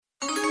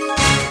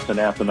So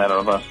now it's a matter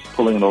of us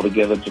pulling it all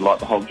together to light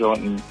the whole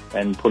joint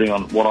and putting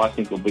on what I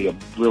think will be a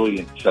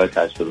brilliant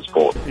showcase for the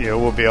sport. Yeah,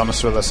 we'll be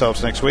honest with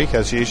ourselves next week,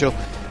 as usual,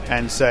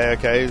 and say,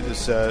 okay,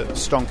 this is a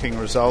stonking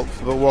result,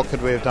 but what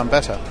could we have done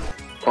better?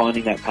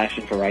 Finding that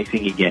passion for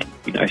racing again.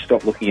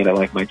 Stop looking at it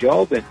like my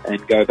job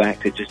and go back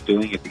to just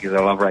doing it because I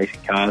love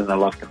racing cars and I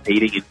love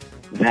competing,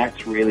 and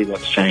that's really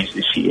what's changed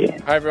this year.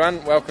 Hi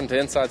everyone, welcome to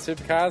Inside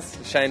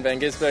Supercars. Shane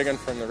Van Gisbergen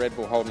from the Red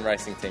Bull Holden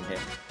Racing team here.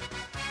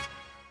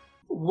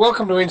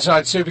 Welcome to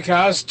Inside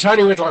Supercars.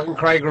 Tony Whitlock and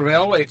Craig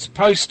Revell. It's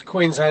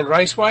post-Queensland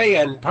Raceway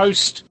and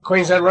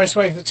post-Queensland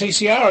Raceway for the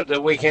TCR at the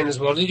weekend as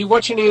well. Did you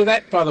watch any of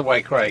that, by the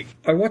way, Craig?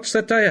 I watched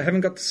that day. I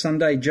haven't got the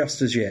Sunday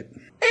just as yet.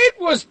 It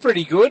was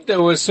pretty good.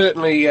 There was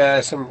certainly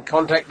some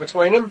contact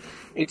between them.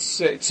 It's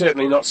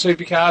certainly not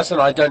supercars,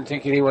 and I don't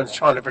think anyone's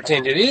trying to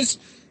pretend it is,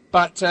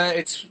 but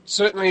it's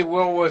certainly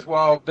well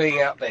worthwhile being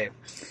out there.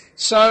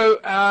 So,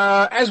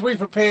 as we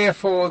prepare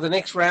for the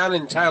next round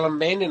in Tailem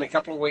Bend in a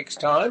couple of weeks'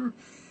 time,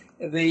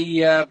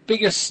 the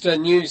biggest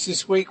news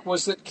this week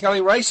was that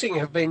Kelly Racing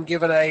have been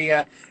given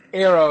a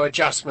aero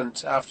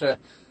adjustment after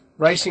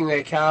racing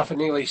their car for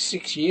nearly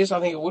 6 years. I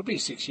think it would be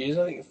 6 years.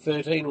 I think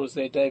 13 was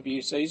their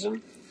debut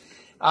season.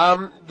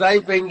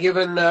 They've been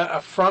given a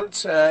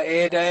front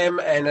air dam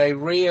and a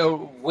rear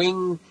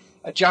wing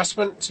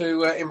adjustment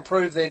to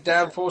improve their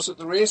downforce at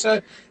the rear.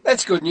 So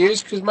that's good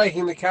news, because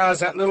making the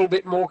cars that little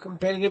bit more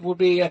competitive would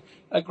be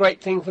a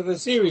great thing for the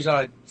series,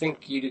 I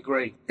think you'd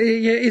agree.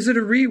 Yeah, is it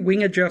a rear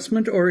wing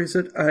adjustment or is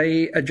it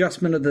a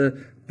adjustment of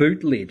the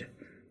boot lid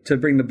to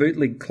bring the boot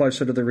lid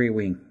closer to the rear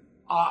wing?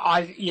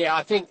 I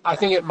think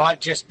it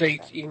might just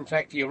be, in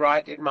fact, you're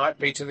right, it might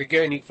be to the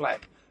gurney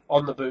flap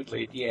on the boot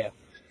lid, yeah.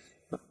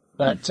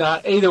 But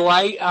either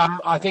way,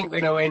 I think they're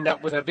going to end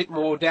up with a bit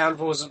more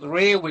downforce at the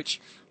rear, which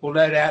will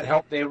no doubt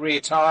help their rear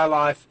tyre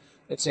life,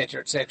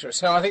 etc., etc.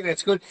 So I think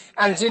that's good.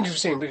 And it's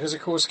interesting because,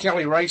 of course,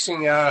 Kelly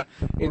Racing are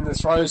in the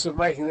throes of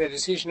making their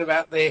decision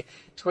about their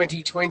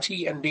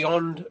 2020 and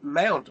beyond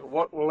mount.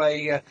 What will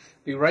they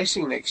be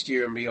racing next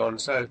year and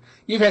beyond? So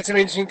you've had some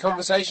interesting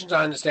conversations,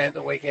 I understand, at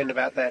the weekend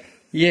about that.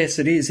 Yes,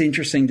 it is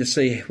interesting to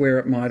see where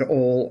it might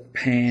all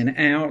pan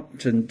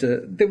out. And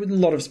there was a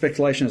lot of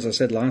speculation, as I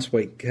said last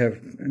week.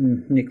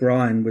 Nick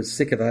Ryan was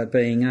sick of it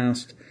being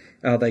asked,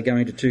 are they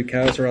going to 2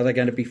 cars or are they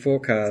going to be 4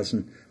 cars?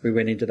 And we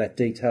went into that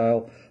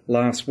detail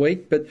last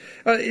week. But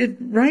it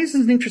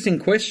raises an interesting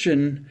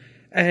question,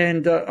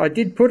 and I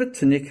did put it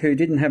to Nick, who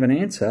didn't have an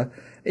answer,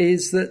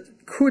 is that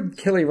could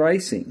Kelly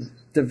Racing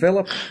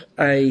develop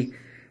a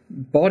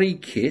body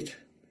kit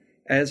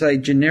as a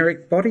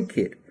generic body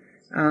kit?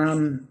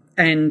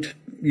 And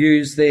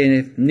use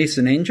their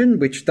Nissan engine,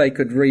 which they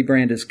could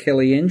rebrand as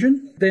Kelly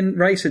engine, then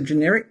race a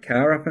generic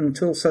car up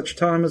until such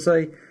time as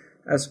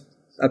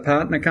a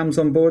partner comes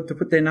on board to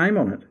put their name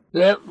on it.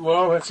 Yeah,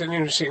 well, that's an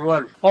interesting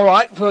one. All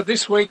right, for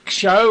this week's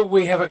show,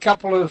 we have a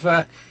couple of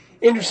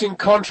interesting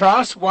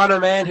contrasts. One, a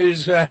man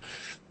who's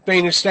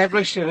been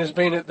established and has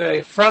been at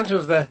the front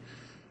of the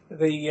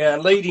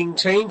leading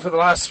team for the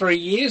last 3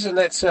 years, and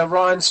that's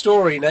Ryan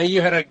Story. Now, you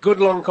had a good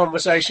long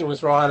conversation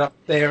with Ryan up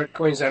there at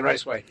Queensland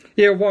Raceway.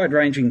 Yeah, a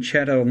wide-ranging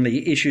chat on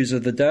the issues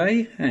of the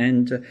day,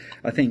 and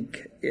I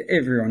think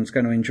everyone's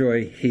going to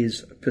enjoy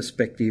his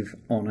perspective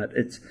on it.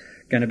 It's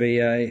going to be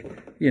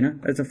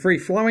it's a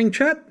free-flowing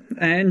chat,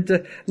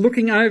 and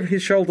looking over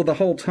his shoulder the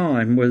whole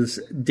time was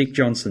Dick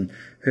Johnson,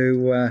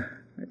 who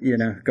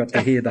got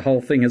to hear the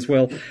whole thing as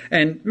well,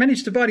 and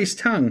managed to bite his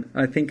tongue,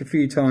 I think, a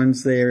few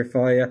times there, if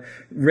I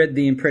read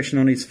the impression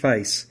on his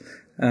face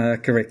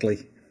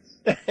correctly.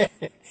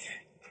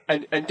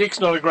 And Dick's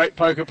not a great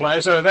poker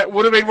player, so that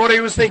would have been what he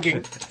was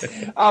thinking.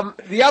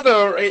 The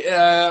other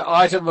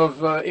item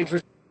of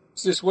interest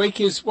this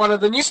week is one of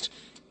the newest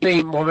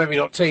team, well, maybe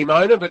not team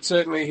owner, but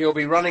certainly he'll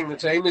be running the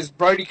team, is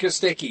Brodie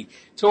Kostecki,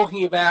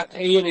 talking about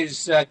he and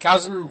his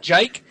cousin,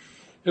 Jake,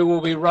 who will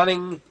be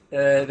running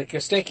the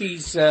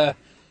Kosteckis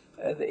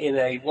in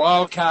a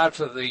wild card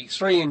for the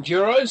 3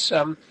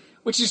 Enduros,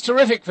 which is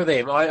terrific for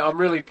them. I'm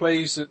really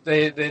pleased that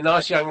they're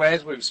nice young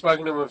lads. We've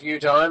spoken to them a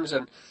few times,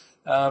 and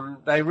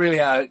they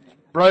really are.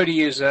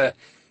 Brodie is a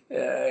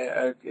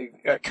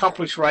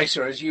accomplished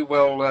racer, as you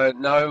well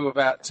know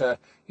about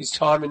his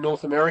time in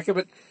North America.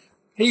 But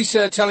he's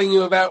telling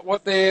you about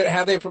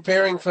how they're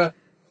preparing for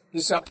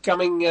this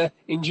upcoming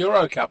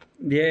Enduro Cup.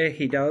 Yeah,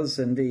 he does,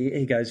 and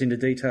he goes into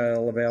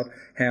detail about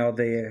how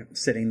they're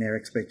setting their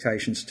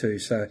expectations too.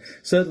 So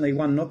certainly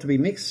one not to be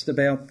mixed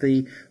about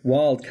the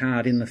wild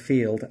card in the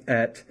field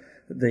at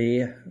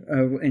the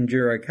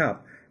Enduro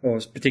Cup,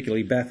 or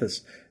particularly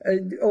Bathurst.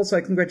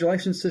 Also,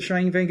 congratulations to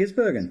Shane Van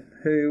Gisbergen,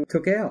 who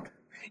took out.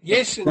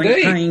 Yes,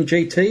 indeed. Paying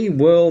GT,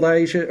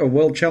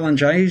 World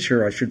Challenge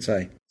Asia, I should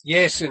say.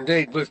 Yes,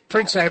 indeed, with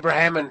Prince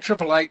Abraham and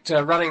Triple Eight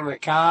running the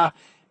car.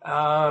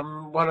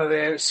 One of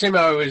their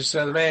Simo is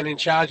the man in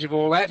charge of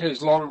all that,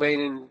 who's long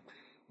been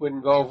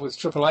involved with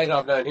Triple Eight.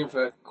 I've known him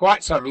for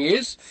quite some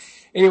years.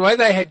 Anyway,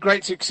 they had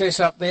great success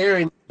up there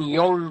in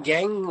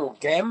Yongang or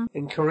Gam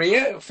in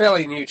Korea, a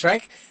fairly new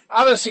track.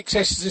 Other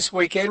successes this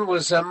weekend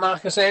was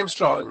Marcus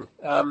Armstrong,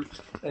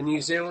 a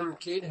New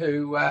Zealand kid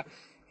who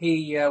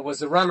He was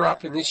the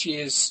runner-up in this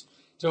year's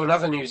to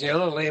another New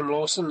Zealander, Liam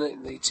Lawson,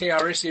 in the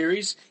TRS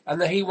series,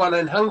 and he won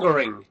in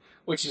Hungaroring,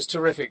 which is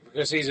terrific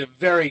because he's a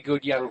very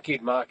good young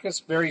kid, Marcus,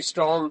 very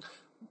strong,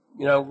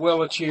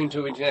 well attuned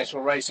to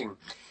international racing.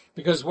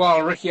 Because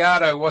while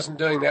Ricciardo wasn't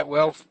doing that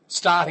well,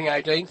 starting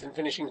 18th and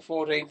finishing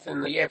 14th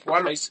in the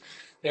F1 race,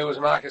 there was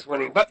Marcus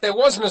winning. But there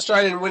was an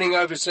Australian winning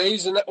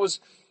overseas, and that was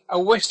a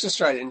West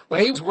Australian.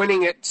 Well, he was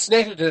winning at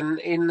Snetterton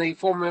in the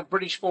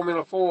British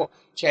Formula 4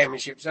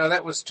 Championship, so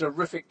that was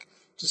terrific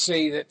to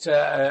see that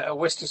a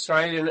West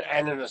Australian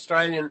and an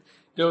Australian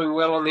doing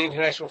well on the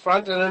international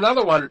front. And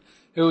another one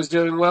who was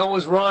doing well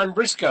was Ryan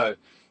Briscoe.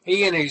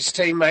 He and his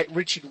teammate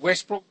Richard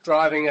Westbrook,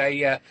 driving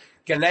a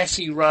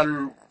Ganassi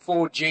Run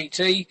Ford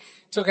GT,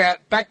 took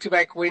out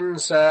back-to-back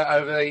wins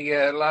over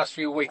the last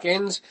few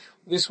weekends.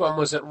 This one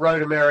was at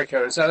Road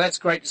America, and so that's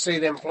great to see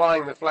them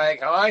flying the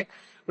flag high.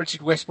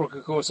 Richard Westbrook,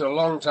 of course, a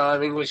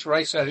long-time English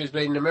racer who's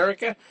been in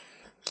America.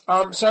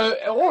 So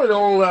all in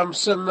all,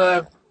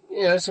 some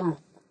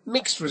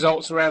mixed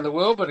results around the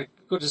world, but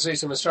good to see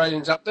some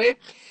Australians up there.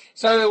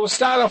 So we'll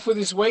start off with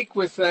this week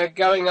with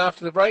going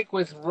after the break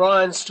with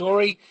Ryan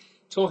Story,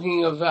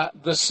 talking of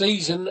the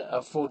season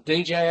for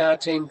DJR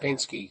Team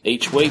Penske.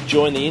 Each week,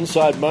 join the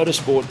Inside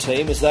Motorsport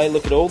team as they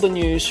look at all the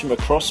news from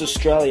across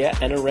Australia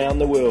and around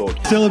the world.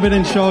 Still a bit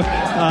in shock.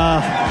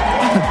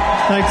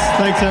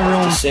 Thanks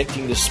everyone.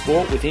 Dissecting the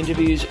sport with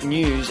interviews,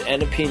 news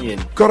and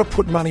opinion. Got to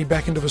put money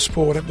back into the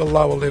sport at the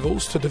lower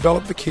levels to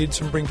develop the kids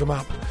and bring them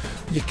up.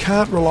 You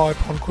can't rely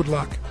upon good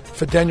luck.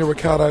 For Daniel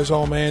Ricciardo's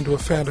old man to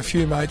have found a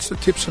few mates that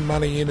tip some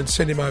money in and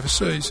send him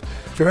overseas,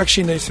 there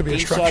actually needs to be a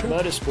structure.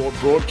 Inside Motorsport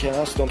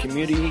broadcast on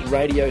community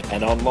radio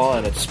and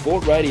online at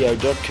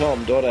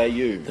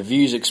sportradio.com.au. The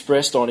views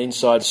expressed on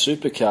Inside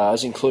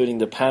Supercars, including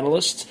the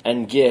panellists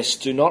and guests,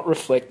 do not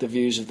reflect the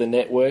views of the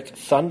network,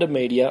 Thunder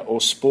Media or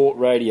Sport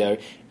Radio.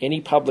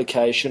 Any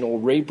publication or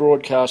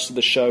rebroadcast of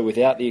the show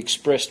without the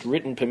expressed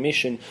written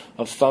permission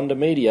of Thunder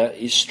Media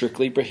is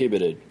strictly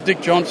prohibited.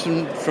 Dick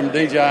Johnson from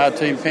DJR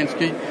Team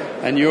Penske,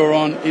 and you're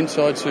on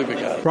Inside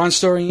Supercars. Ryan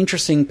Story,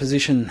 interesting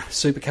position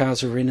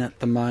Supercars are in at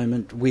the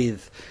moment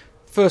with,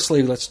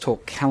 firstly, let's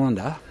talk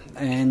calendar,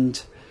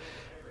 and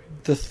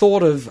the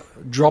thought of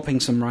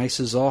dropping some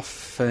races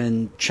off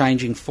and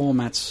changing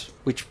formats,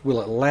 which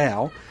will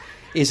allow,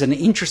 is an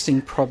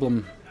interesting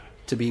problem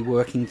to be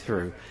working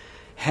through.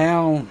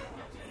 How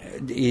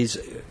is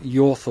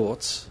your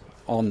thoughts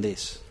on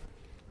this?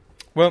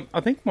 Well, I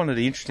think one of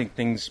the interesting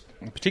things,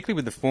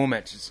 particularly with the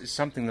formats, is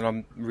something that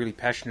I'm really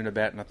passionate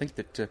about, and I think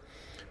that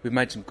we've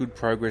made some good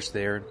progress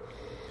there.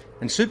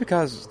 And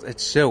Supercars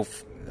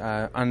itself,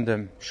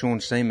 under Sean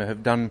Seamer,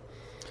 have done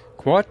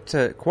quite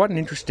an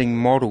interesting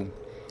model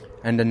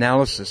and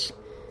analysis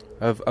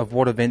of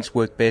what events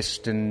work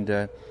best and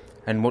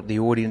what the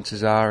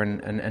audiences are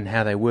and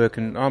how they work.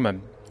 And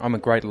I'm a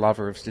great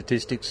lover of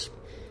statistics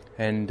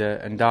and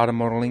data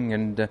modelling,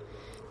 and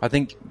I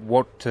think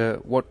what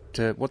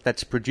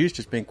that's produced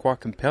has been quite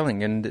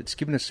compelling, and it's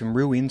given us some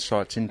real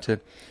insights into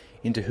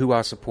who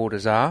our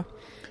supporters are,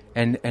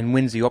 and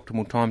when's the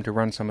optimal time to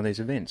run some of these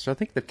events. So I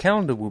think the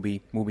calendar will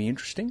be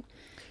interesting.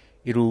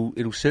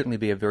 It'll certainly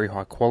be a very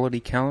high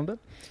quality calendar.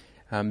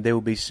 There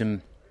will be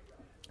some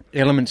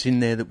elements in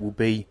there that will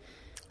be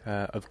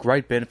of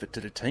great benefit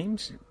to the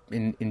teams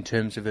in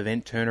terms of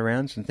event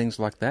turnarounds and things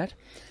like that.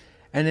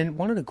 And then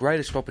one of the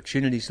greatest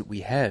opportunities that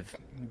we have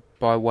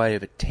by way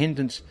of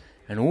attendance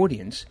and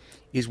audience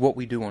is what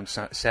we do on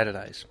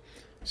Saturdays.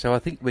 So I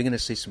think we're going to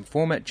see some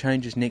format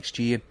changes next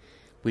year,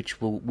 which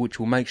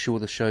will make sure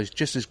the show's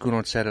just as good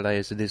on Saturday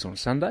as it is on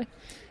Sunday,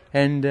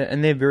 and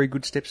they're very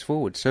good steps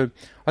forward. So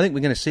I think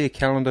we're going to see a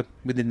calendar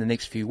within the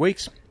next few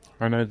weeks.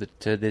 I know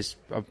that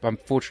I'm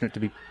fortunate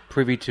to be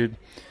privy to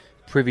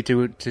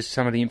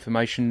some of the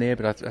information there,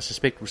 but I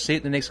suspect we'll see it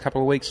in the next couple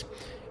of weeks.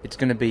 It's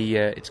going to be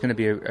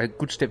a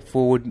good step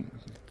forward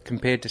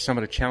compared to some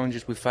of the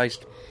challenges we've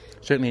faced,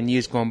 certainly in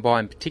years gone by,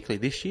 and particularly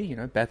this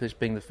year. Bathurst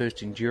being the first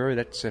enduro,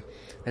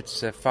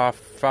 that's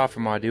far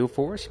from ideal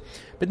for us.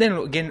 But then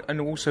again,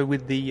 and also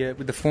with the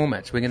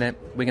formats, we're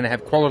going to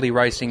have quality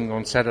racing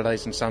on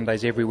Saturdays and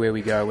Sundays everywhere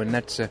we go, and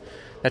that's a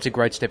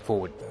great step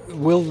forward.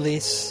 Will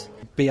this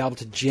be able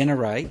to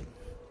generate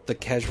the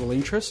casual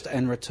interest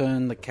and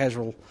return the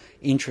casual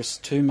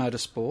interest to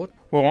motorsport?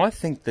 Well, I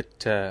think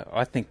that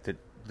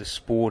the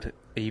sport,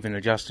 even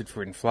adjusted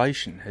for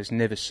inflation, has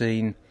never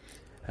seen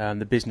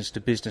the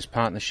business-to-business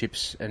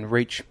partnerships and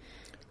reach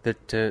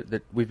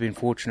that we've been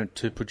fortunate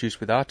to produce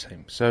with our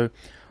team. So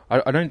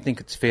I don't think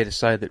it's fair to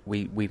say that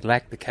we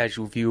lack the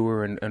casual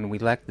viewer and we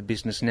lack the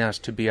business nous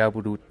to be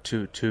able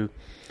to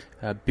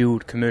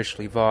build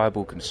commercially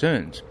viable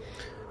concerns.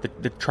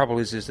 The trouble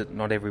is that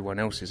not everyone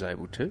else is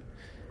able to.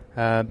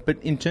 But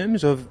in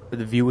terms of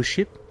the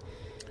viewership,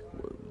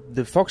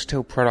 the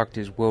Foxtel product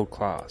is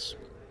world-class.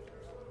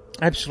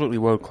 Absolutely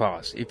world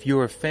class. If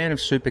you're a fan of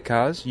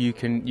supercars, you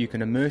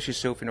can immerse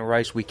yourself in a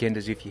race weekend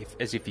as if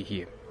you're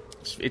here.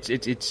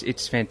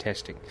 It's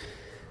fantastic.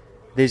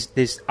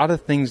 There's other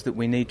things that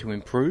we need to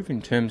improve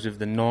in terms of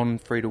the non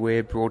free to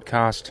air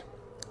broadcast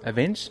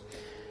events,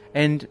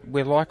 and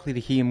we're likely to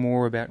hear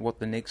more about what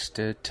the next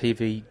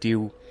TV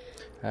deal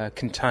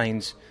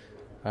contains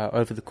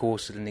over the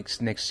course of the next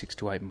 6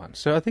 to 8 months.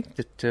 So I think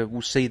that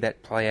we'll see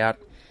that play out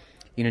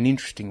in an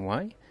interesting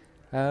way.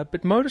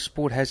 But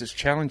motorsport has its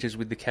challenges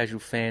with the casual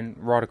fan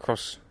right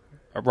across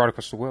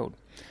the world.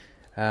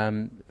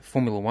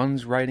 Formula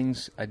One's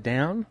ratings are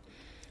down.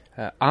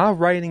 Our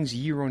ratings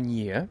year on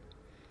year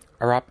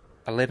are up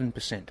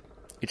 11%.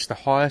 It's the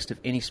highest of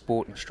any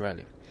sport in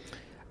Australia.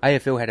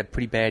 AFL had a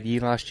pretty bad year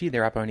last year.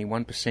 They're up only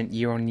 1%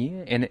 year on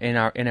year. And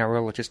our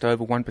NRL are just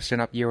over 1%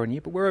 up year on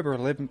year, but we're over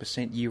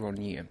 11% year on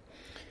year.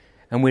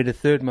 And we're the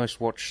third most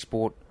watched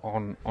sport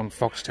on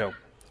Foxtel,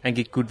 and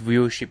get good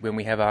viewership when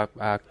we have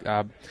our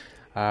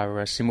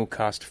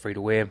simulcast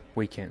free-to-air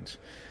weekends.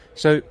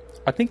 So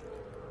I think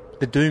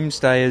the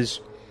doomsdayers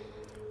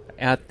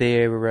out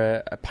there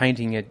are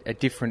painting a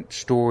different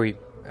story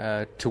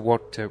to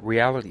what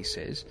reality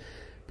says,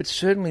 but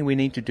certainly we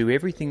need to do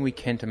everything we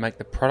can to make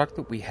the product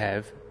that we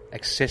have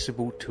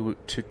accessible to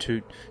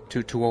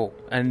all,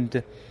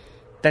 and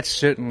that's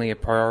certainly a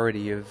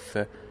priority of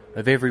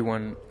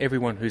everyone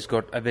who's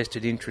got a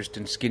vested interest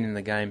and skin in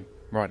the game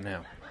right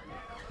now.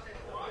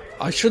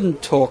 I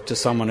shouldn't talk to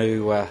someone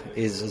who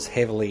is as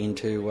heavily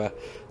into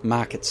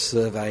market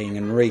surveying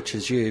and reach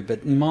as you,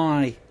 but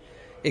my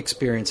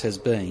experience has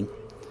been,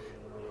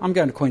 I'm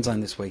going to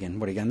Queensland this weekend.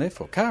 What are you going there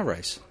for? Car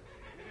race.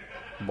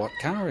 What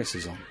car race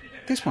is on?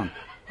 This one.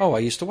 Oh, I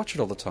used to watch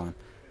it all the time.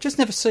 Just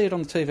never see it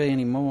on the TV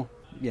anymore,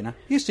 you know.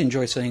 Used to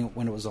enjoy seeing it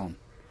when it was on.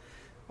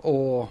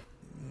 Or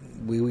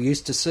we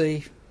used to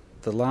see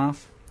the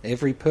laugh.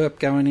 Every perp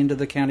going into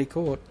the county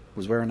court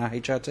was wearing a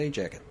HRT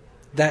jacket.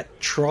 That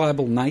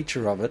tribal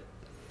nature of it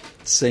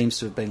seems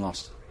to have been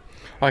lost.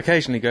 I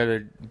occasionally go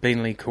to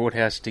Beenleigh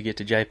Courthouse to get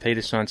to JP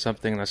to sign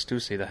something, and I still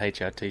see the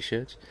HRT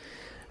shirts.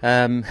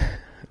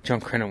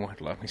 John Crennan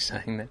won't like me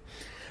saying that.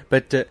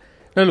 But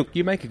no, look,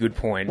 you make a good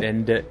point,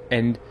 and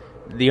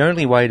the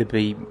only way to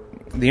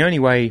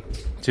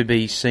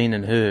be seen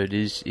and heard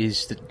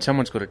is that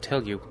someone's got to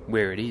tell you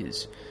where it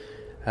is,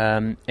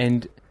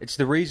 and it's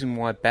the reason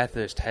why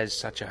Bathurst has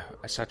such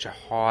a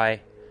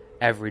high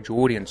average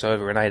audience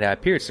over an 8-hour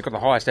period. It's got the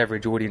highest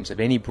average audience of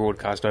any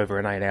broadcast over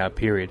an 8-hour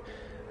period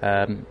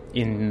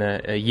in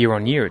a year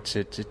on year. It's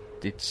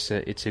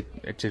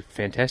a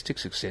fantastic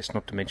success.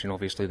 Not to mention,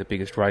 obviously, the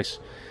biggest race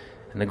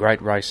and the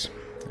great race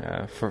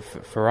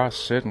for us,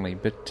 certainly.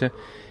 But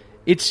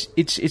it's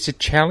a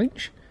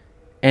challenge,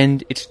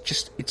 and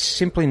it's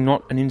simply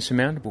not an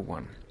insurmountable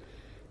one.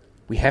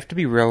 We have to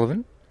be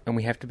relevant, and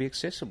we have to be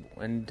accessible,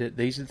 and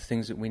these are the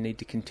things that we need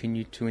to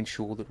continue to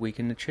ensure that we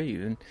can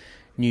achieve. And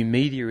new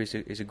media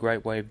is a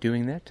great way of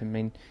doing that. I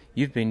mean,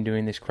 you've been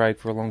doing this, Craig,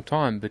 for a long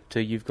time, but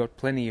you've got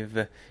plenty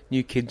of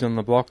new kids on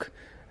the block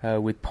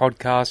with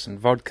podcasts and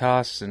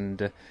vodcasts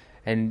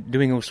and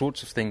doing all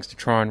sorts of things to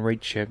try and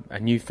reach a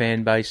new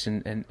fan base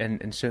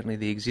and certainly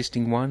the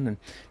existing one. And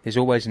there's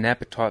always an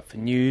appetite for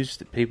news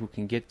that people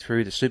can get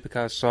through the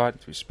Supercars site,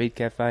 through Speed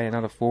Cafe and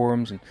other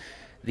forums, and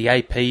the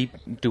AP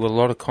do a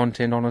lot of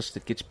content on us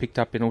that gets picked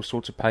up in all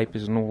sorts of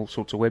papers and all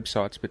sorts of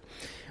websites, but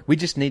we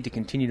just need to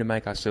continue to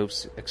make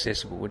ourselves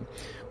accessible. And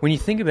when you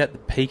think about the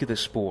peak of the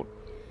sport,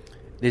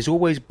 there's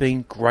always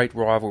been great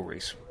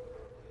rivalries.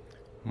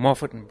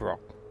 Moffat and Brock,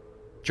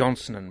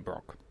 Johnson and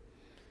Brock,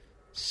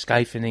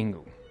 Scaife and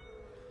Ingle,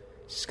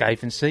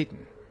 Scaife and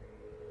Seaton,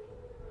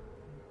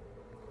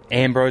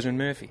 Ambrose and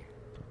Murphy.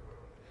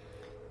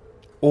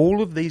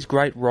 All of these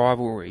great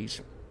rivalries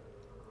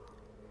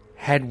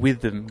had with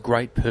them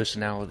great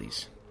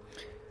personalities.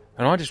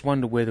 And I just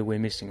wonder whether we're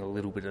missing a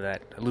little bit of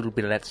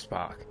that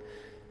spark.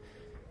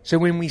 So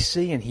when we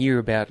see and hear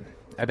about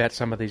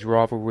some of these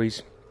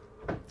rivalries,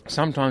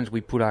 sometimes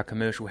we put our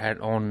commercial hat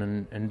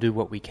on and do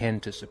what we can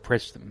to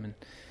suppress them.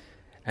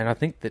 And I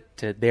think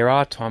that there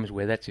are times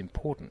where that's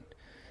important.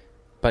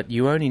 But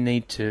you only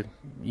need to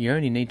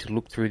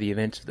look through the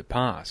events of the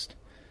past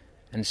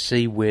and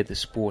see where the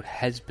sport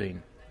has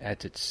been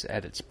at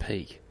its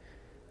peak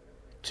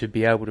to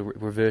be able to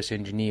reverse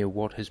engineer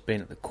what has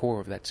been at the core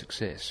of that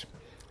success.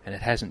 And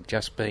it hasn't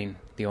just been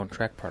the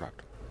on-track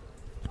product.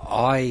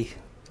 I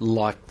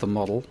like the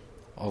model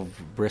of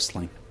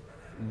wrestling.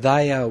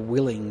 They are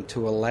willing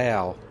to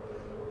allow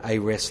a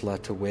wrestler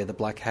to wear the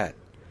black hat,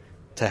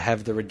 to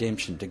have the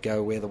redemption, to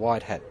go wear the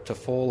white hat, to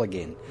fall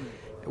again.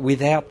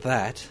 Without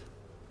that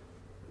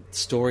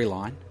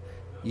storyline,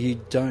 you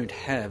don't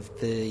have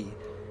the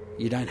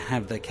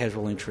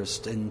casual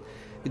interest, and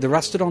the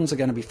Rustodons are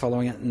going to be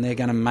following it, and they're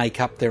going to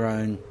make up their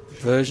own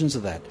versions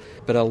of that.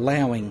 But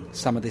allowing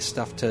some of this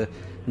stuff to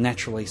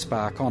naturally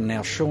spark on.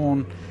 Now,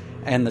 Sean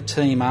and the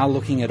team are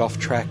looking at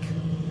off-track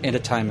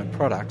entertainment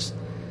products,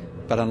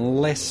 but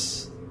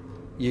unless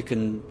you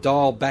can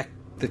dial back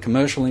the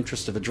commercial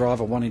interest of a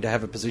driver wanting to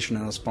have a position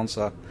and a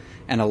sponsor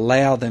and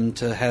allow them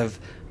to have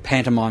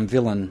pantomime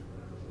villain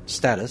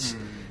status,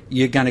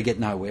 you're going to get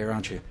nowhere,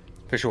 aren't you?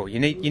 For sure, you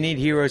need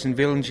heroes and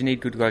villains. You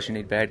need good guys. You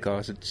need bad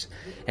guys.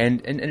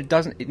 And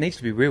it needs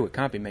to be real. It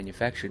can't be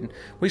manufactured. And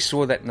we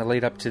saw that in the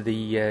lead up to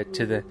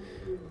the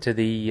to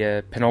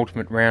the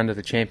penultimate round of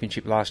the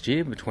championship last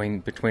year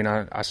between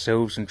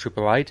ourselves and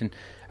Triple Eight, and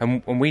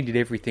we did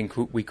everything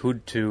we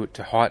could to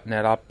heighten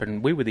that up,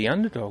 and we were the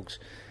underdogs,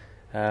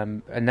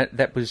 and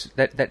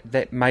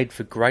that made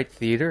for great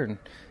theatre and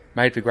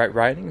made for great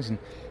ratings. And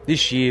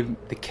this year,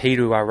 the key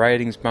to our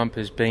ratings bump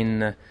has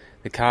been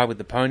the car with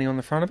the pony on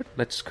the front of it.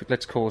 Let's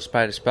call a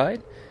spade a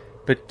spade.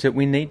 But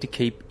we need to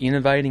keep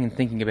innovating and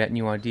thinking about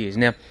new ideas.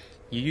 Now,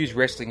 you use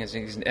wrestling as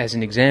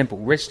an example.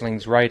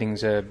 Wrestling's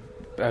ratings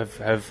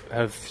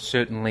have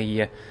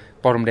certainly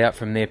bottomed out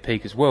from their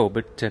peak as well.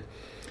 But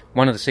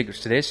one of the secrets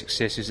to their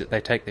success is that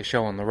they take their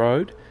show on the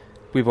road.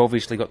 We've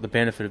obviously got the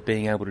benefit of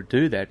being able to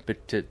do that.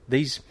 But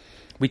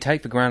we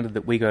take for granted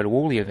that we go to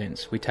all the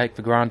events. We take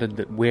for granted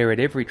that we're at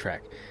every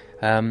track.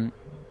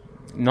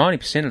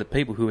 90% of the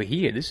people who are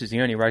here, this is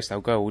the only race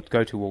they'll go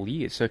to all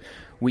year. So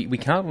we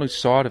can't lose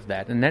sight of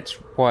that, and that's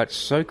why it's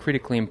so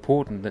critically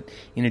important that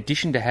in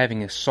addition to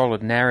having a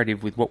solid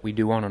narrative with what we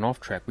do on and off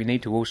track, we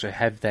need to also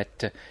have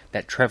that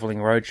travelling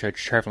roadshow,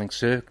 travelling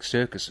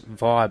circus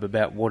vibe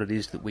about what it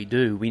is that we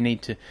do. We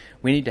need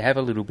to have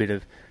a little bit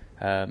of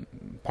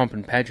pomp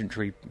and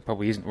pageantry.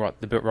 Probably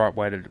isn't the right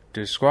way to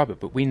describe it,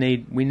 but we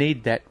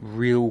need that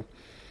real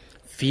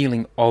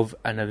feeling of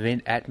an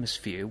event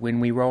atmosphere when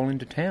we roll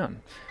into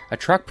town. A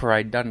truck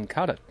parade doesn't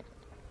cut it.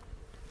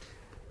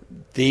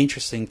 The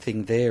interesting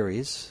thing there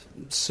is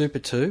Super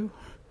 2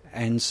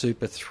 and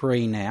Super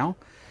 3 now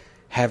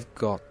have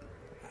got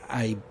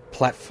a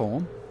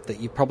platform that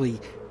you probably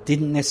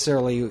didn't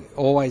necessarily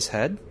always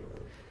had.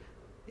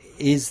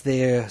 Is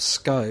there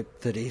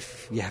scope that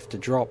if you have to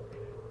drop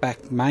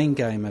back main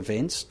game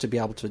events to be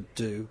able to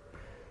do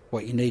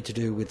what you need to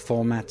do with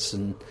formats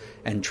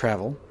and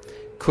travel,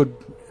 could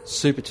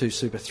Super 2,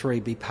 Super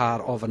 3 be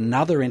part of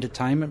another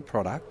entertainment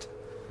product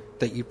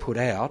that you put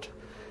out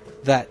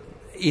that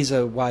is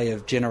a way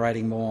of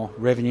generating more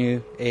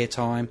revenue,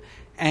 airtime,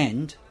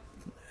 and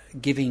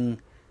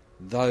giving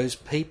those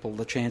people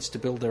the chance to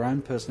build their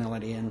own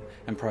personality and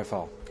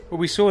profile? Well,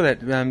 we saw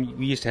that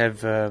we used to have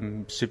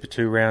Super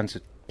 2 rounds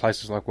at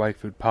places like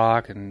Wakefield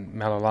Park and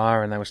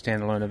Malala, and they were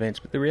standalone events.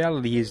 But the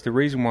reality is the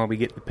reason why we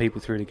get the people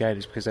through the gate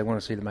is because they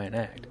want to see the main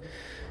act.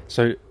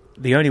 So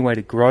the only way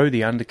to grow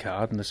the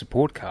undercard and the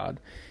support card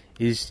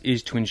is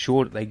to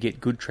ensure that they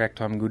get good track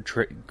time, good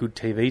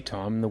TV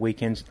time, and the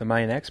weekends that the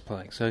main act's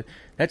playing. So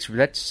that's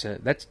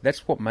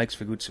what makes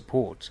for good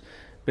supports.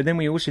 But then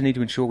we also need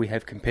to ensure we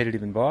have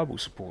competitive and viable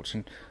supports,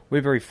 and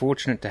we're very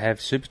fortunate to have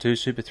Super 2,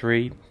 Super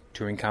 3,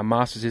 Touring Car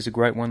Masters is a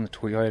great one, the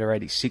Toyota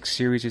 86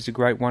 series is a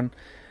great one,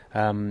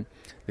 the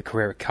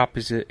Carrera Cup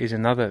is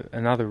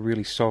another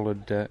really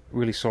solid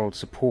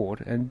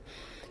support, and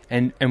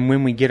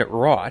when we get it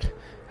right.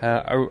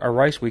 A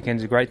race weekend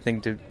is a great thing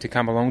to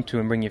come along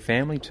to and bring your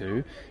family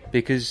to,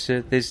 because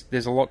there's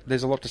a lot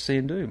to see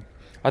and do.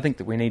 I think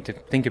that we need to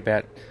think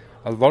about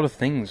a lot of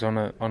things on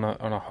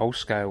a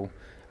wholesale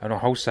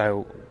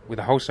with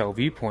a wholesale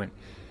viewpoint.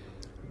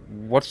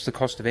 What's the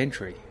cost of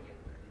entry?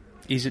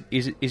 Is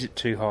it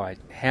too high?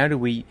 How do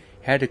we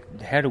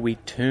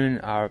turn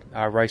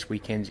our race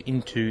weekends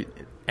into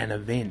an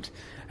event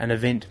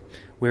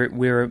where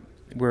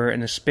we're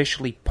an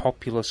especially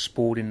popular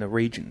sport in the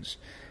regions?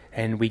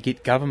 And we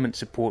get government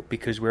support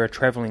because we're a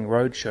travelling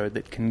roadshow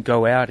that can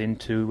go out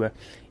into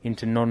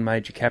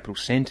non-major capital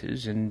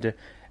centres and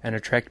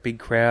attract big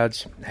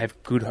crowds. Have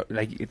good.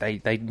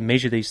 They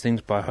measure these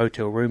things by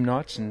hotel room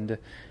nights, and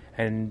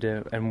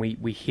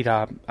we hit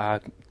our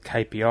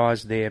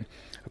KPIs there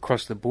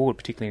across the board,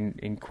 particularly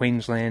in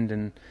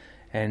Queensland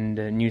and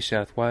New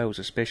South Wales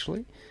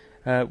especially.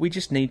 We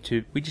just need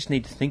to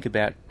think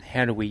about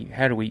how do we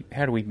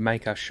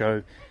make our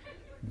show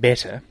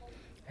better.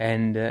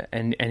 And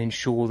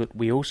ensure that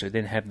we also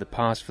then have the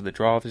pass for the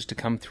drivers to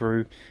come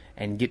through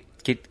and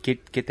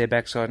get their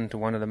backside into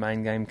one of the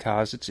main game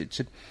cars.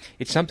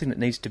 It's something that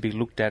needs to be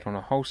looked at on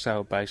a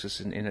wholesale basis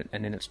and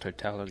in its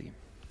totality.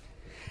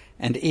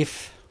 And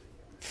if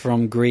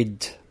from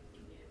grid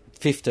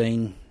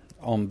 15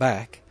 on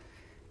back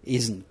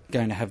isn't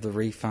going to have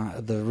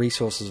the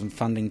resources and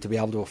funding to be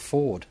able to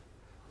afford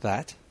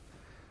that,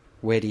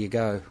 where do you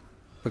go?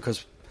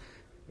 Because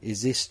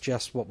is this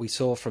just what we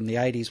saw from the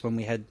 80s when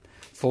we had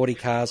 40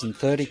 cars and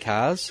 30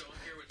 cars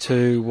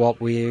to what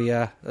we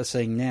are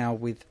seeing now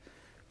with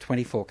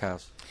 24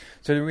 cars?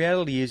 So the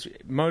reality is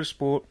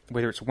motorsport,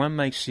 whether it's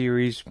one-make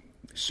series,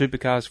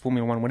 supercars,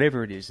 Formula 1,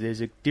 whatever it is,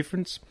 there's a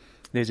difference,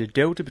 there's a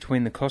delta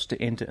between the cost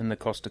to enter and the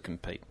cost to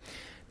compete.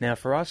 Now,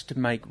 for us to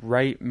make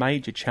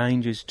major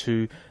changes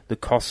to the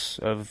costs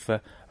of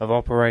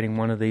operating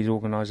one of these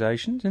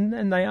organisations, and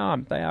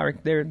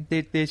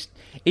there's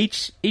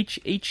each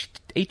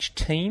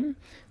team,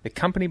 the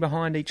company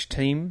behind each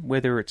team,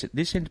 whether it's at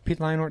this end of pit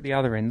lane or at the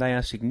other end, they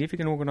are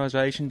significant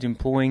organisations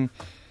employing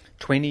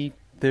 20,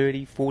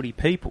 30, 40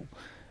 people,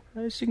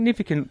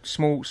 significant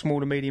small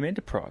to medium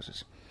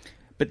enterprises.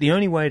 But the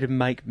only way to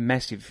make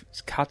massive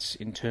cuts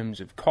in terms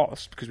of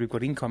cost, because we've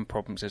got income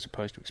problems as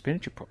opposed to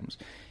expenditure problems,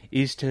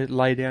 is to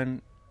lay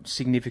down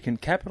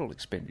significant capital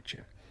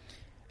expenditure.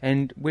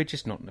 And we're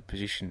just not in a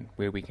position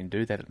where we can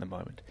do that at the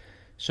moment.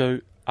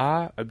 So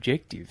our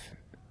objective,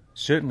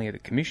 certainly at a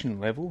commission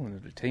level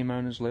and at a team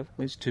owner's level,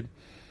 is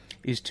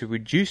to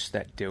reduce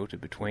that delta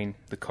between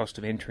the cost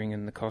of entering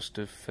and the cost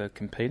of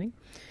competing,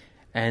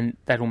 and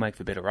that will make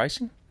for better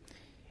racing.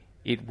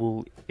 It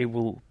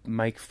will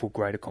make for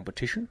greater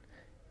competition,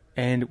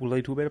 and it will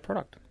lead to a better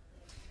product.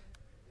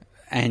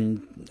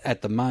 And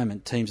at the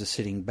moment, teams are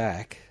sitting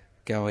back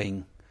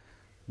going,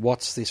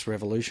 what's this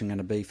revolution going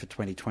to be for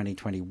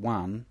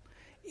 2020-21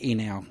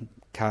 in our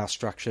car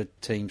structure,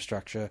 team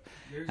structure,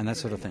 and that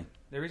sort of thing?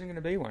 There isn't going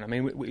to be one. I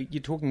mean,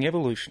 you're talking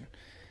evolution.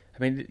 I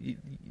mean,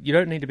 you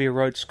don't need to be a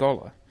Rhodes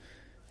Scholar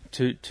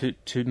to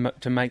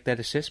make that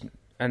assessment.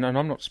 And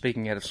I'm not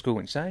speaking out of school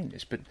in saying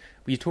this, but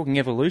you're talking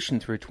evolution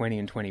through 20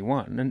 and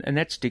 21, and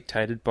that's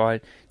dictated by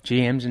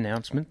GM's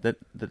announcement that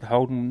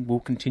Holden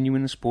will continue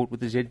in the sport with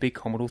the ZB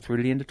Commodore through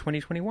to the end of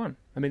 2021.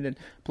 I mean,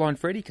 Blind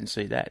Freddie can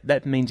see that.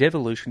 That means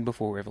evolution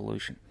before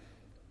revolution.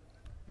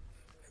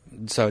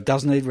 So it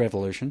does need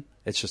revolution.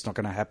 It's just not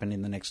going to happen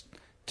in the next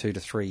 2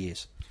 to 3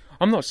 years.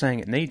 I'm not saying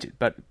it needs it,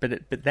 but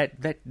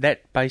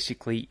that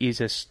basically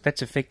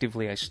that's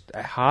effectively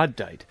a hard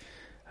date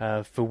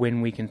for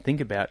when we can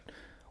think about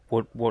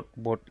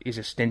what is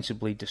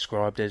ostensibly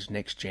described as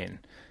next gen.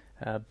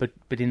 But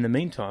in the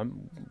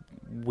meantime,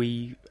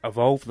 we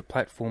evolve the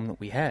platform that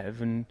we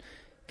have and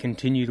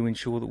continue to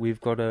ensure that we've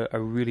got a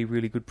really,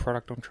 really good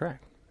product on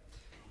track.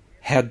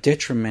 How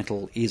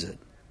detrimental is it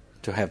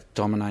to have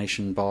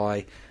domination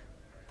by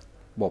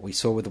what we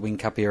saw with the Wing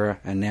Cup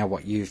era and now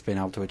what you've been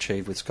able to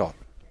achieve with Scott?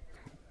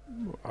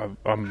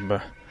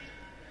 I'm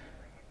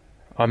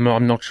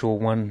not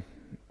sure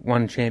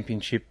one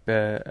championship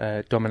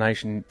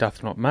domination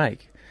doth not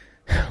make.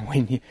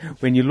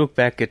 when you look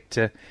back at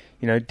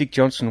Dick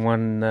Johnson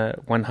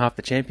won half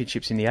the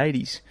championships in the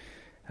 80s.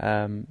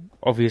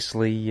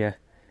 Obviously,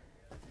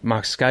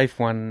 Mark Skaife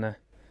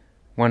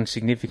won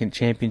significant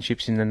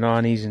championships in the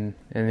 90s and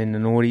in the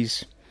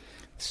noughties.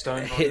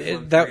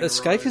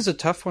 Skaife is a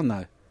tough one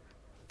though.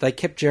 They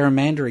kept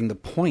gerrymandering the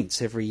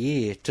points every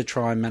year to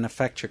try and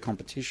manufacture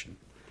competition.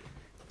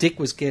 Dick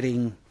was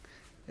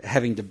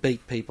having to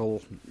beat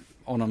people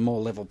on a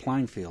more level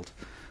playing field.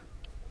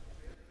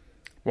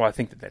 Well, I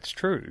think that's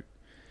true,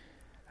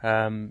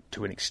 to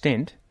an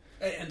extent.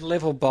 And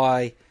level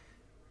by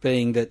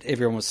being that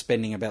everyone was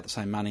spending about the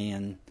same money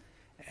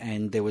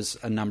and there was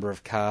a number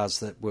of cars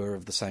that were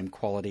of the same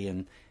quality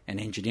and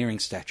engineering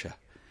stature,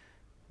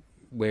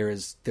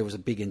 whereas there was a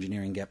big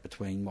engineering gap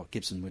between what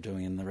Gibson were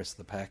doing and the rest of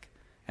the pack,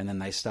 and then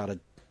they started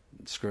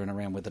screwing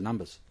around with the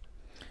numbers.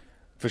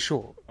 For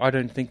sure. I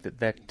don't think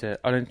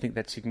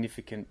that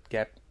significant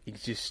gap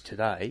exists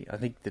today. I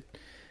think that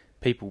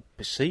people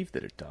perceive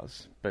that it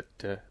does, but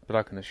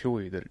I can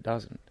assure you that it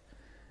doesn't.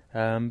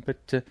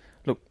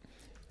 Look,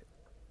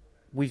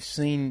 we've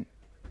seen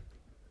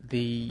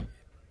the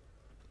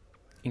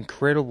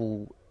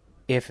incredible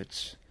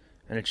efforts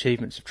and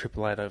achievements of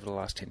Triple Eight over the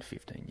last 10 to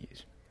 15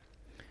 years.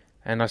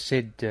 And I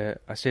said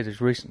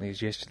as recently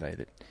as yesterday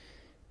that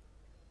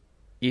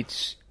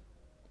it's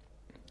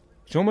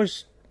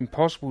almost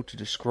impossible to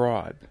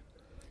describe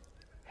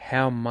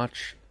how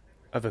much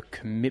of a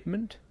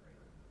commitment,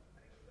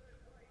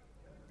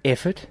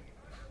 effort,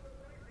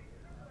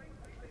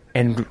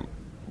 and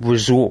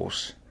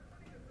resource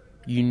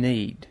you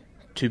need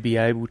to be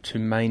able to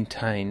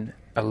maintain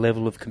a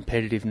level of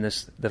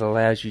competitiveness that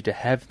allows you to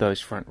have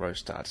those front row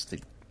starts to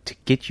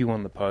get you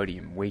on the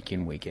podium week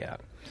in, week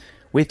out.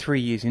 We're 3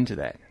 years into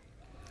that.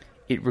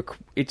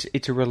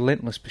 It's a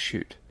relentless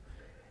pursuit,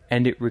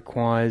 and it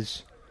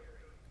requires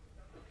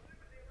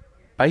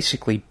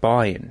basically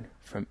buy-in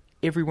from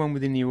everyone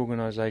within the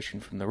organisation,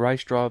 from the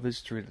race drivers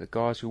through to the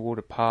guys who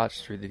order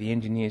parts, through to the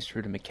engineers,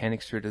 through to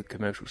mechanics, through to the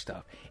commercial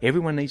staff.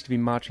 Everyone needs to be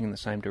marching in the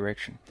same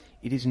direction.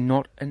 It is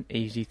not an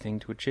easy thing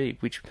to achieve,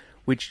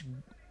 which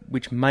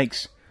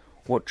makes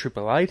what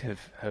Triple Eight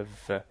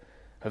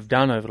have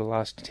done over the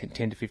last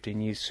 10 to 15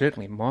 years,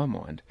 certainly in my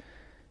mind,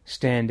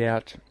 stand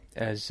out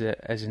as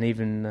an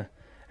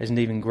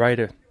even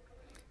greater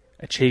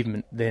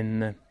achievement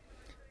than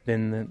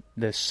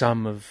the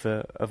sum of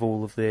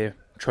all of their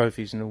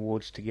trophies and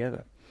awards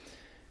together.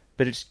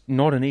 But it's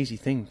not an easy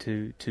thing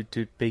to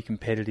be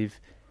competitive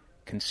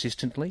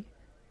consistently,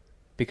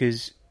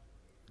 because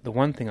the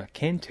one thing I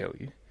can tell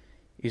you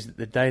is that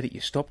the day that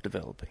you stop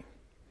developing,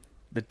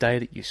 the day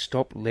that you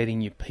stop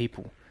letting your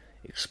people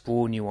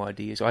explore new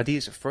ideas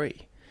are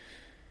free.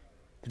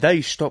 The day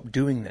you stop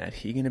doing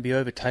that, you're going to be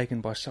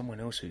overtaken by someone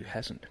else who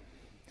hasn't.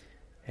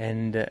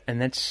 And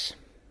that's,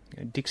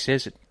 Dick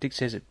says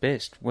it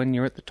best. When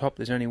you're at the top,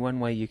 there's only one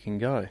way you can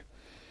go.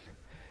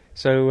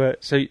 So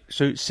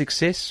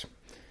success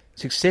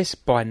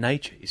by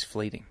nature is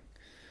fleeting.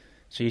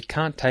 So you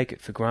can't take it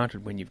for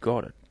granted when you've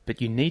got it,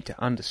 but you need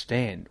to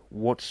understand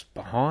what's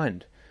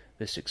behind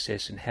the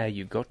success and how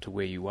you got to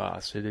where you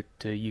are, so that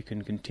you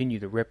can continue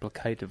to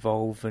replicate,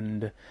 evolve,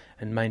 and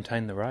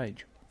maintain the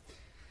rage.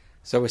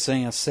 So we're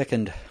seeing a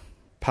second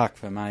Parc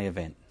Fermé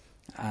event.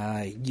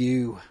 Are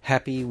you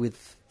happy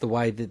with the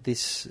way that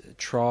this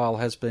trial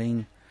has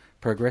been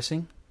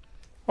progressing?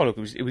 Oh, look,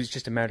 it was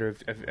just a matter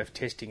of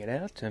testing it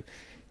out.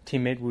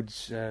 Tim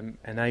Edwards and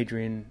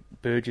Adrian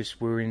Burgess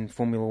were in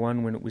Formula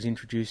One when it was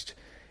introduced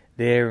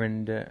there,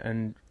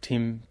 and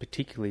Tim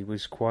particularly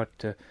was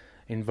quite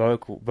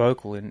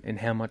vocal in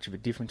how much of a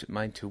difference it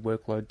made to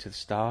workload to the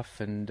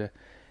staff, and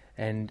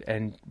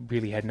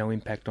really had no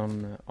impact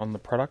on the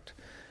product.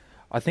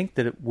 I think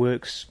that it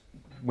works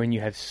when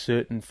you have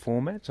certain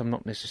formats. I'm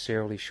not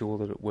necessarily sure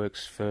that it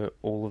works for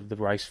all of the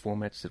race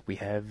formats that we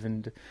have,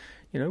 and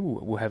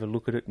we'll have a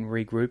look at it and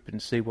regroup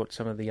and see what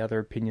some of the other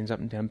opinions up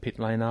and down pit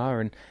lane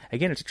are. And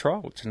again, it's a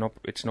trial.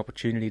 It's an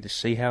opportunity to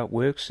see how it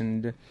works,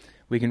 and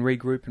we can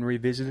regroup and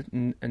revisit it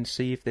and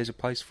see if there's a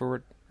place for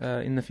it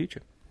in the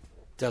future.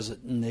 Does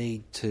it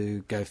need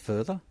to go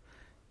further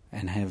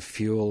and have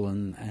fuel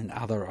and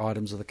other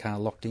items of the car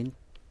locked in?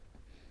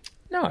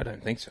 No, I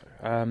don't think so.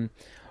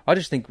 I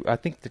think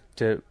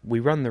that we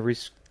run the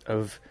risk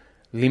of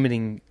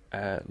limiting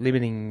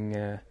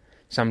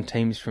some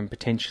teams from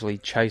potentially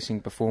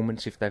chasing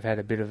performance if they've had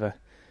a bit of a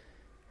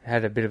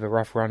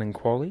rough run in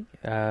quali.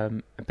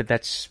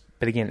 But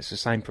again, it's the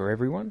same for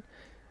everyone.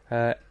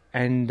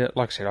 And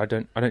like I said, I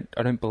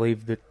don't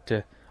believe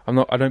that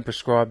I don't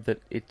prescribe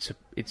that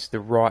it's the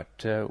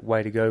right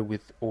way to go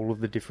with all of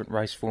the different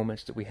race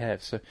formats that we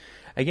have. So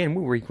again,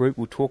 we'll regroup,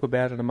 we'll talk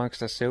about it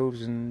amongst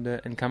ourselves,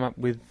 and come up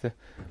with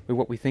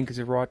what we think is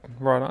the right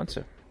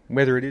answer.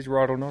 Whether it is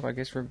right or not, I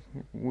guess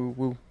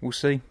we'll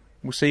see.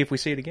 We'll see if we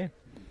see it again.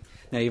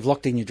 Now, you've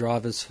locked in your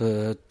drivers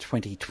for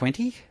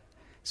 2020.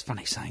 It's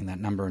funny saying that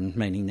number and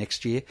meaning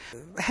next year.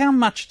 How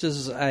much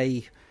does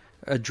a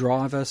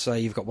driver, so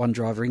you've got one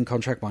driver in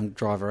contract, one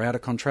driver out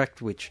of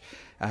contract, which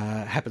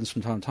happens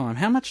from time to time,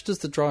 how much does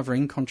the driver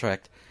in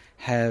contract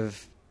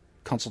have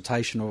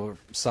consultation or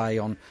say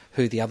on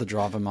who the other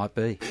driver might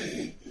be?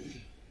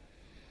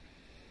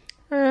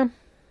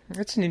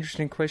 That's an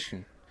interesting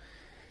question.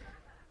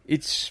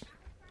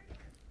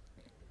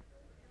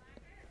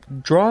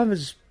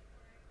 Drivers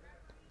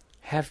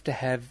have to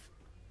have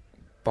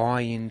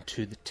buy-in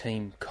to the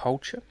team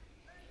culture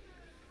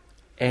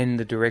and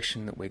the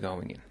direction that we're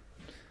going in.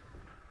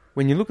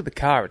 When you look at the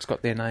car, it's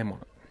got their name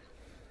on it,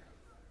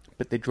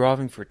 but they're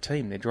driving for a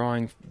team. They're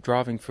driving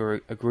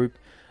for a group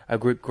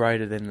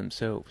greater than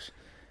themselves.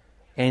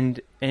 And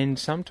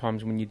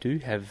sometimes when you do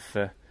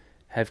have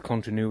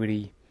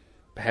continuity,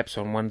 perhaps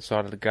on one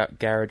side of the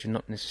garage and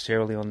not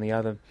necessarily on the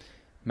other,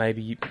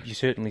 maybe you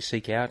certainly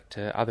seek out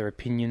other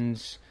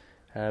opinions,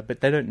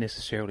 but they don't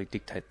necessarily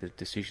dictate the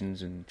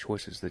decisions and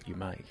choices that you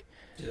make.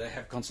 Do they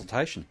have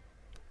consultation?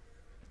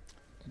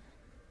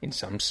 In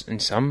some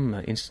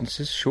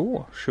instances,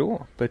 sure,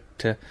 but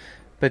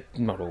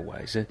not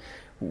always.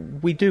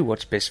 We do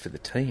what's best for the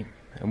team,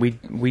 and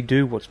we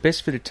do what's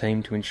best for the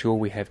team to ensure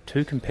we have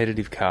two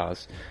competitive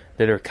cars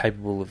that are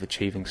capable of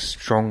achieving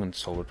strong and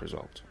solid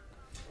results.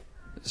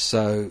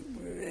 So,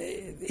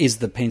 is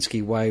the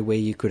Penske way where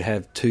you could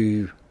have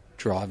two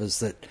drivers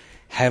that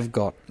have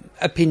got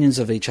opinions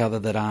of each other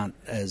that aren't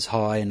as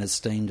high and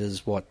esteemed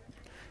as what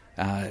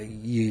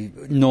you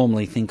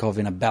normally think of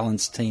in a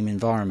balanced team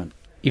environment?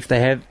 If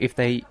they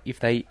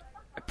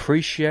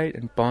appreciate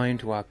and buy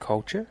into our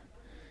culture,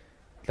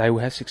 they will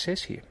have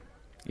success here.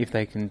 If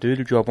they can do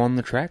the job on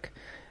the track,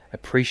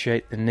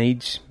 appreciate the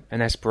needs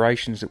and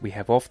aspirations that we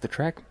have off the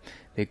track,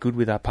 they're good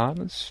with our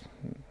partners.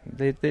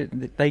 They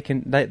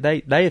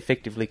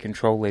effectively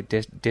control their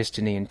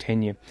destiny and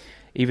tenure,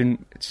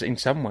 even in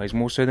some ways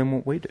more so than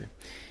what we do.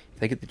 If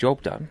they get the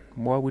job done,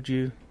 why would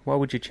you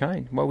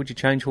change? Why would you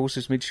change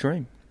horses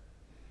midstream?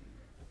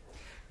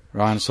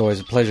 Ryan, it's always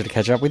a pleasure to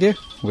catch up with you.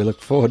 We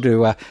look forward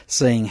to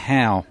seeing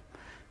how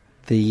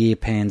the year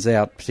pans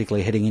out,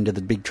 particularly heading into the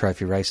big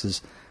trophy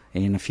races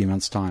in a few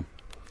months' time.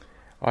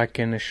 I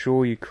can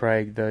assure you,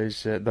 Craig,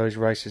 those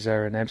races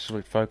are an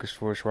absolute focus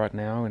for us right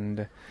now,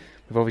 and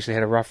we've obviously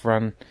had a rough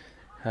run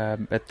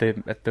at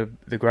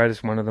the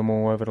greatest one of them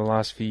all over the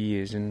last few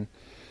years, and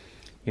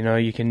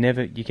you can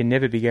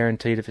never be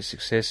guaranteed of a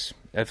success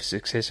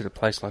at a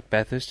place like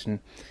Bathurst, and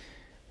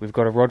we've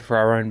got a rod for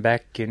our own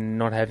back in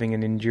not having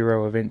an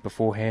enduro event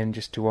beforehand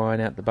just to iron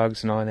out the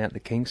bugs and iron out the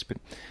kinks, but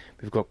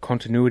we've got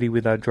continuity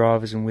with our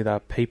drivers and with our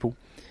people,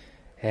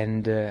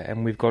 and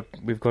we've got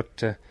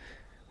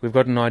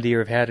an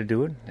idea of how to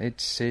do it.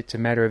 It's a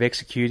matter of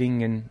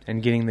executing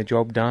and getting the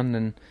job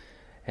done,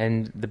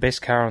 and the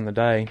best car on the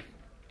day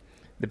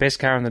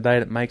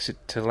that makes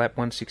it to lap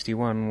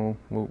 161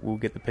 will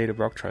get the Peter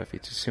Brock Trophy.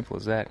 It's as simple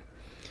as that.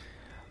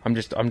 I'm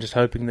just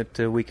hoping that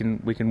we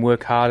can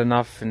work hard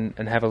enough and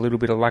have a little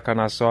bit of luck on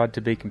our side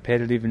to be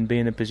competitive and be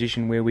in a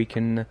position where we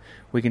can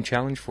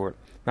challenge for it.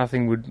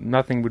 Nothing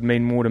would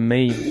mean more to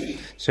me.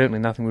 Certainly,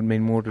 nothing would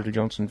mean more to the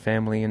Johnson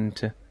family and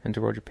to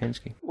Roger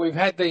Penske. We've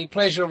had the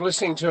pleasure of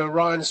listening to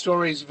Ryan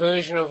Story's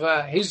version of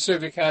his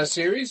Supercar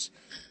series,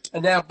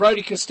 and now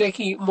Brodie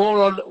Kostecki,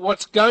 more on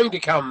what's going to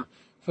come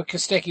for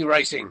Kostecki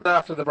Racing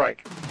after the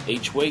break.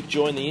 Each week,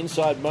 join the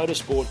Inside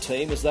Motorsport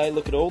team as they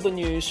look at all the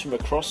news from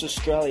across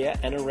Australia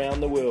and around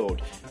the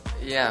world.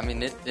 Yeah, I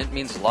mean, it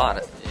means a lot.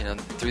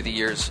 Through the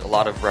years, a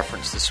lot of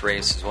reference this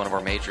race as one of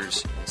our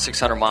majors.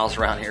 600 miles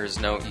around here is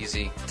no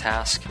easy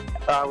task.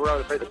 We were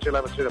able to beat the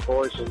 2-11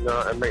 boys and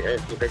meet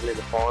Anthony Begley in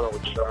the final,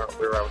 which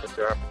we were able to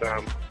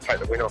take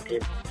the win off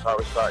him. So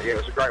it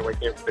was a great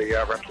weekend for the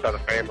Raptor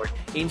family.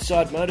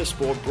 Inside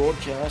Motorsport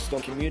broadcast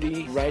on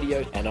community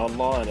radio and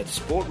online at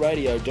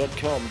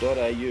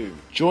sportradio.com.au.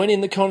 Join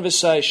in the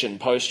conversation.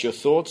 Post your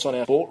thoughts on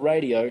our Sport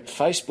Radio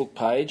Facebook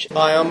page.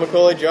 Hi, I'm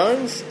Macaulay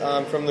Jones.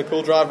 I'm from the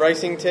Cool Drive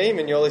Racing team,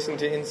 and you're listening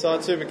to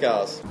Inside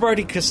Supercars.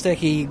 Brodie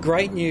Kostecki,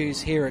 great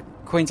news here at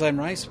Queensland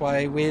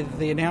Raceway with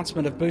the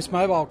announcement of Boost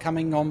Mobile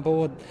coming on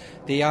board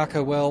the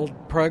ARCA World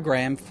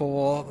program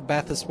for the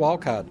Bathurst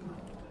Wildcard.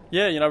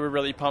 Yeah, we're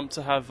really pumped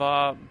to have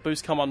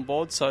Boost come on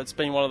board. So it's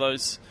been one of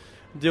those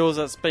deals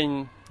that's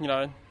been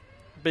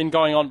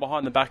going on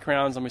behind the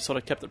backgrounds, and we sort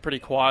of kept it pretty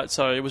quiet.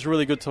 So it was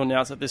really good to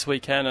announce it this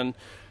weekend and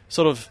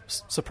sort of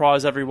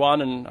surprise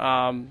everyone, and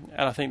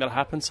I think that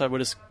happened. So we're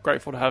just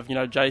grateful to have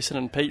Jason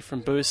and Pete from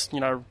Boost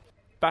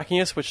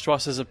backing us, which to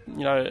us is a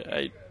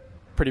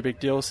pretty big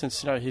deal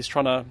since he's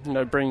trying to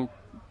bring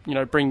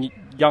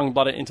young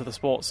blood into the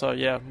sport. So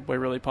yeah, we're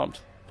really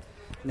pumped.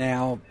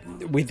 Now,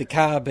 with the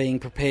car being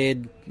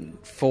prepared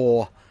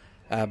for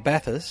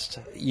Bathurst,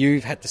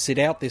 you've had to sit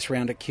out this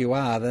round at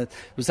QR.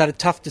 Was that a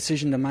tough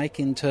decision to make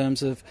in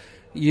terms of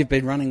you've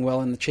been running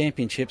well in the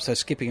championship, so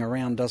skipping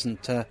around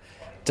doesn't do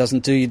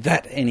you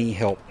that any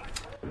help?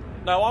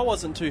 No, I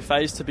wasn't too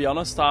phased, to be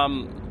honest.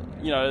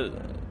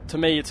 To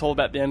me, it's all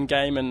about the end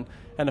game, and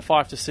if I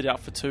have to sit out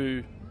for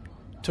two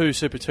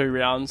Super 2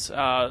 rounds,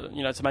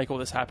 to make all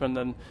this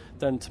happen,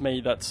 then to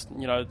me that's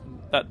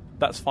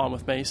that's fine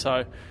with me.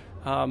 So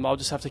I'll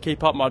just have to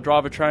keep up my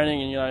driver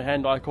training and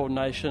hand-eye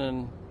coordination,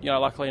 and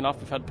luckily enough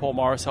we've had Paul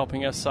Morris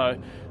helping us,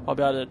 so I'll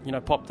be able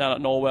to pop down at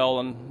Norwell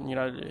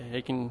and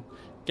he can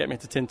get me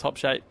into tin top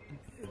shape.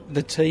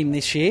 The team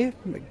this year,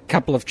 a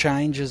couple of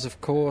changes,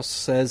 of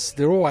course, as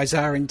there always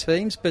are in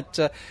teams, but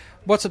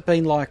what's it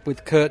been like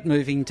with Kurt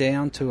moving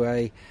down to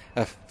a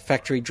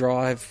factory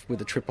drive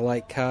with a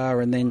 888 car,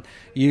 and then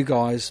you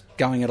guys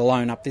going it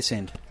alone up this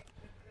end?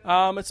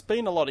 It's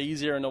been a lot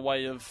easier in a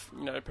way of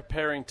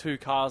preparing two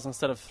cars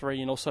instead of three,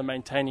 and also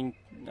maintaining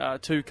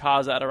two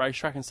cars at a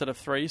racetrack instead of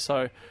three.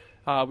 So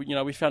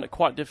we found it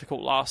quite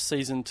difficult last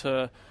season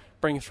to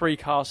bring three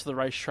cars to the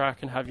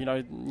racetrack and have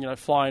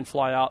fly in,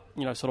 fly out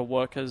sort of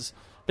workers.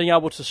 Being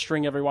able to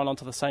string everyone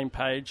onto the same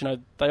page.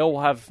 They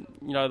all have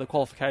the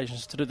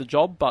qualifications to do the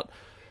job, but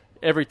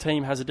every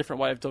team has a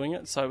different way of doing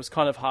it. So it was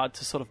kind of hard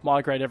to sort of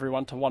migrate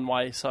everyone to one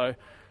way. So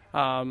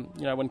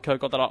when Kurt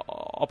got that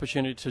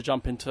opportunity to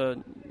jump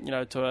into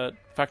to a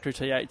factory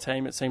T8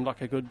 team, it seemed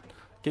like a good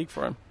gig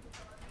for him.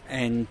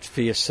 And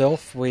for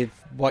yourself, with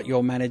what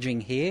you're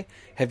managing here,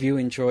 have you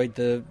enjoyed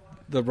the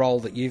role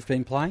that you've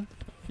been playing?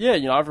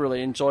 Yeah, I've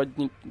really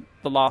enjoyed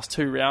the last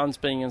two rounds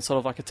being in sort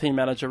of like a team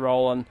manager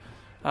role, and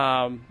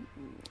help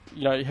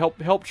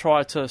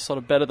try to sort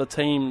of better the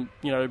team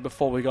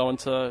before we go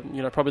into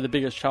probably the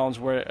biggest challenge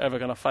we're ever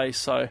going to face.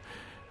 So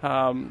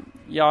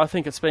I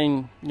think it's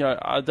been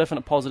a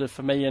definite positive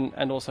for me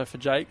and also for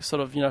Jake,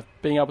 sort of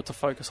being able to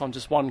focus on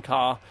just one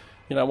car,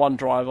 one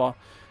driver,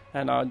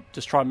 and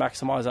just try and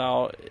maximise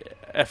our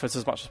efforts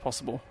as much as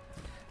possible.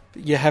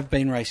 You have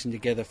been racing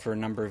together for a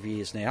number of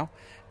years now.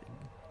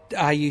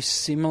 Are you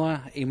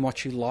similar in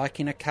what you like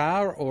in a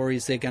car, or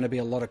is there going to be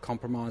a lot of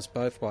compromise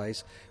both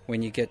ways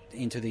when you get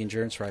into the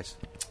endurance race?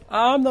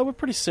 No, we're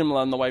pretty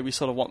similar in the way we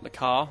sort of want the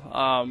car.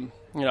 I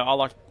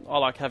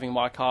like having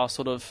my car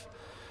sort of,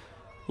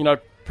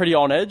 pretty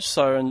on edge.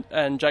 So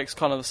and Jake's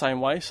kind of the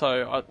same way.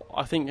 So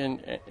I think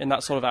in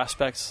that sort of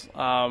aspects,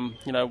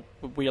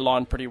 we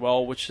align pretty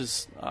well, which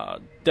is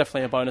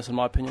definitely a bonus in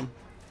my opinion.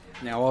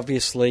 Now,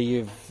 obviously,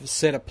 you've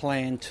set a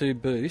plan to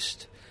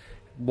Boost.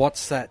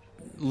 What's that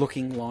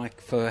looking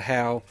like for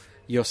how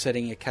you're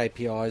setting your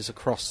KPIs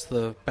across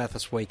the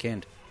Bathurst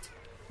weekend?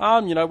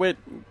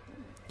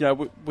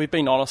 We've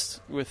been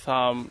honest with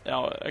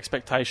our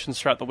expectations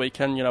throughout the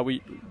weekend.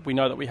 We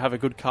know that we have a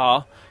good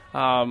car,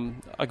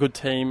 a good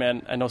team,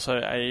 and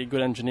also a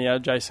good engineer,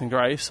 Jason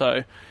Gray.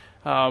 So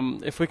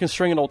if we can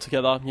string it all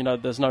together,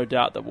 there's no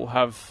doubt that we'll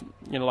have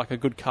like a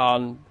good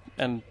car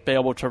and be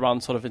able to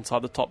run sort of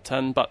inside the top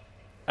 10. But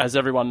as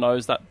everyone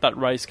knows, that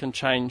race can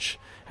change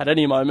at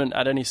any moment,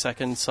 at any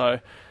second. So,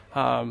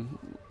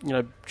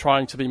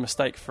 trying to be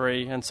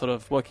mistake-free and sort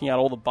of working out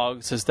all the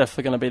bugs is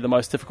definitely going to be the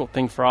most difficult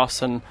thing for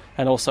us. And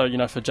also,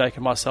 for Jake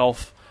and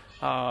myself,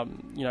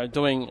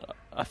 doing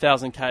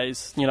 1,000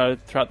 Ks,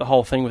 throughout the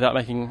whole thing without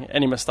making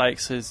any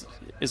mistakes is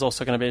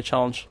also going to be a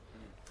challenge.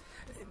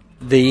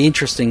 The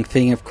interesting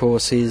thing, of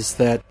course, is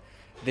that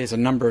there's a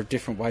number of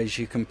different ways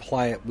you can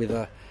play it with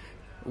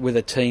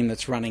a team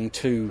that's running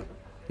two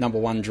number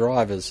one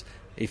drivers,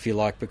 if you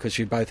like, because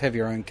you both have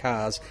your own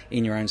cars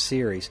in your own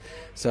series.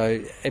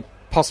 So it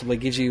possibly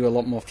gives you a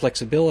lot more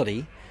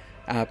flexibility,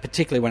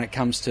 particularly when it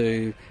comes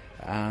to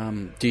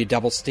do you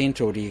double stint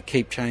or do you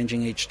keep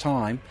changing each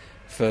time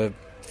for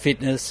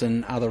fitness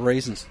and other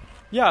reasons?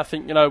 Yeah, I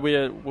think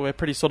we're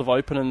pretty sort of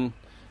open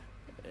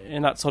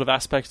in that sort of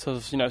aspect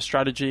of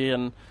strategy,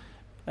 and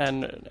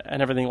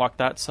everything like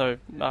that. So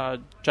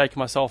Jake and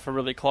myself are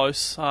really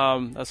close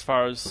as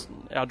far as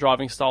our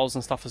driving styles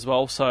and stuff as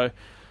well. So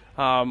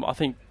I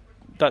think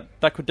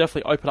that could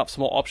definitely open up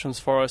some more options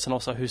for us, and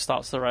also who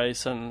starts the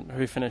race and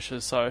who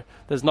finishes. So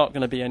there's not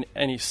going to be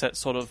any set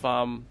sort of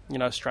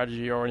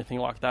strategy or anything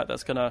like that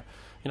that's going to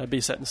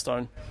be set in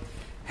stone.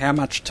 How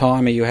much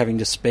time are you having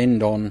to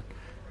spend on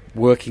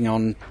working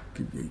on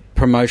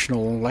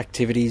promotional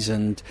activities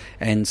and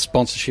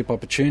sponsorship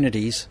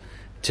opportunities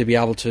to be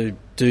able to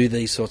do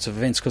these sorts of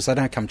events, because they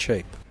don't come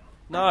cheap?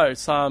 No,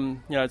 it's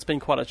it's been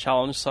quite a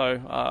challenge.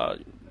 So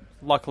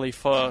luckily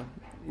for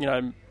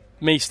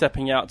me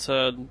stepping out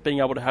to being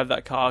able to have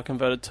that car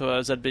converted to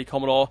a ZB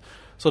Commodore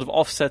sort of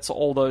offsets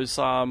all those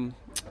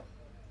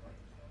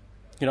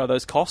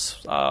those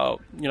costs,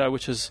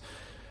 which is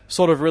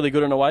sort of really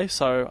good in a way.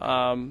 So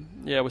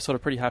we're sort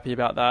of pretty happy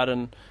about that.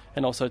 And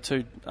also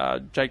too,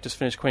 Jake just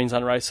finished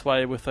Queensland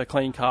Raceway with a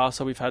clean car,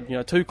 so we've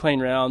had 2 clean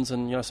rounds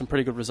and some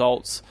pretty good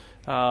results.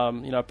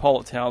 Pole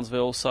at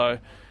Townsville. So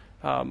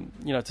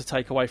to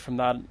take away from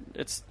that,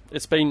 it's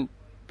been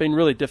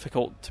really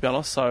difficult, to be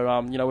honest.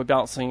 So we're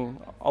balancing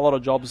a lot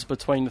of jobs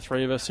between the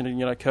three of us,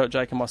 Kurt,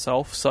 Jake, and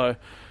myself. So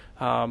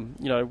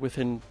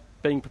within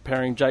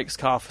preparing Jake's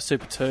car for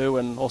Super 2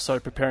 and also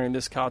preparing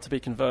this car to be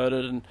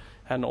converted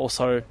and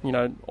also,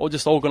 or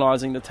just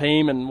organising the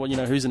team and,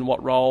 who's in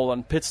what role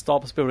and pit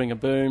stops, building a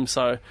boom.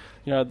 So,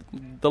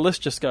 the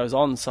list just goes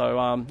on.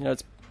 So,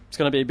 it's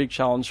going to be a big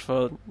challenge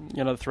for,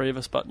 the three of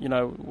us, but,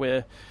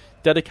 we're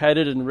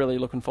dedicated and really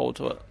looking forward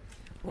to it.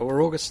 Well,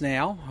 we're August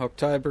now.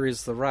 October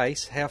is the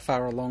race. How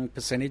far along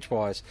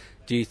percentage-wise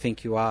do you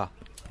think you are?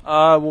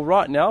 Well,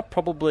 right now,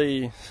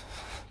 probably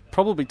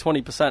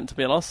 20%, to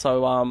be honest.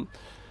 So,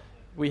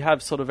 we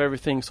have sort of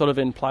everything sort of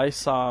in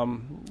place. A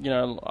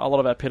lot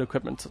of our pit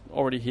equipment's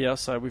already here,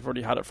 so we've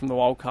already had it from the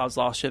wildcards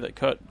last year that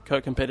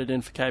Kurt competed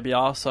in for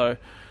KBR. So,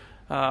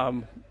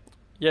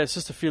 it's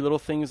just a few little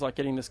things like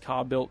getting this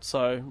car built.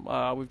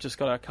 So we've just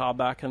got our car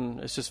back, and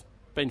it's just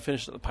been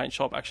finished at the paint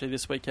shop actually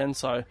this weekend.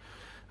 So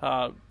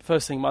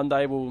first thing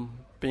Monday, we'll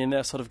be in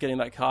there sort of getting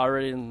that car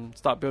ready and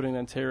start building the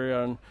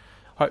interior, and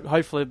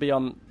hopefully be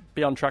on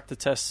track to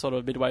test sort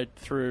of midway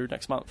through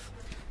next month.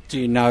 Do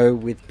you know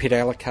with pit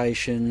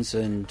allocations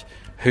and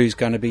who's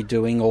going to be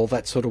doing all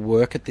that sort of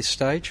work at this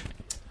stage?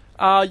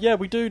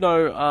 We do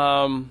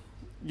know.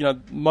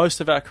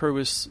 Most of our crew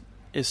is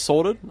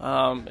sorted.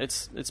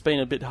 It's been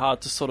a bit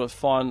hard to sort of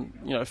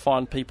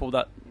find people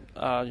that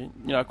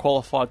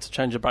qualified to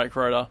change a brake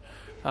rotor.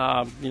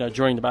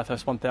 During the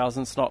Bathurst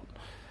 1000,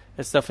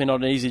 it's definitely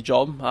not an easy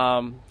job.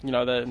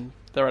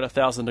 They're at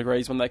 1,000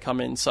 degrees when they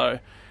come in. So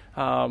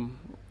so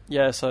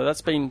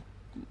that's been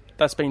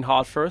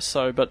hard for us.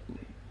 So, but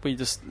we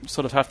just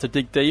sort of have to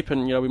dig deep,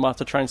 and we might have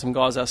to train some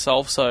guys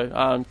ourselves.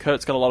 So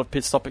Kurt's got a lot of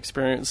pit stop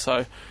experience,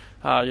 so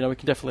we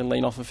can definitely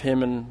lean off of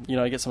him and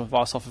get some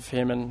advice off of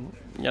him. And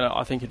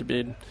I think he'd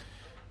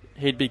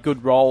be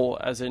good role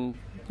as in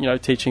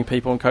teaching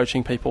people and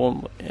coaching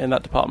people in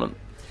that department.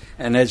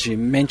 And as you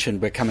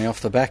mentioned, we're coming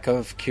off the back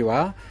of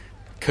QR.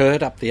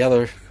 Kurt up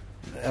in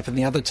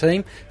the other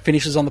team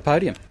finishes on the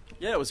podium.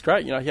 Yeah, it was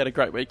great. He had a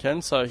great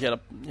weekend. So he had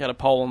a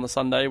pole on the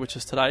Sunday, which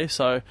is today.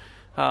 So.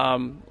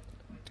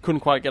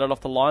 Couldn't quite get it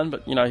off the line,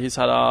 but he's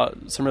had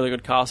some really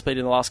good car speed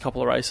in the last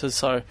couple of races.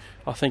 So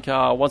I think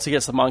once he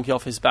gets the monkey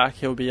off his back,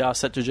 he'll be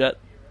set to jet.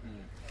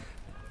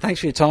 Thanks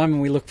for your time,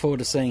 and we look forward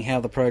to seeing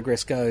how the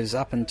progress goes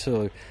up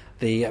until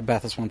the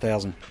Bathurst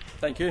 1000.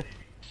 Thank you.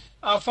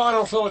 Our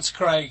final thoughts,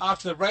 Craig,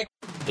 after the break.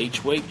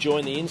 Each week,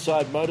 join the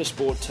Inside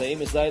Motorsport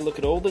team as they look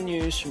at all the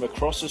news from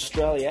across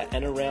Australia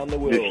and around the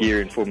world. This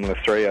year in Formula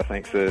 3, I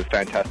think it's a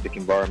fantastic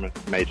environment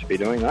for me to be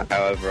doing that.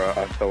 However,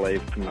 I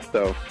believe for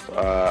myself,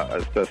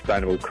 a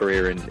sustainable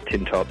career in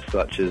tin tops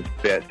such as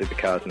V8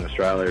 Supercars in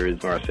Australia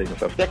is where I see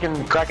myself.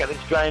 Second crack at the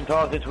Australian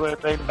title since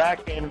we've been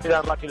back, and a bit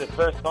unlucky the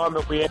first time,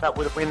 but we end up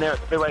with a win there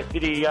at Speedway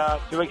City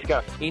 2 weeks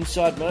ago.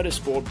 Inside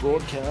Motorsport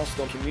broadcast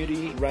on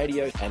community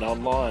radio and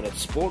online at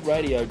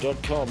sportradio.com.au.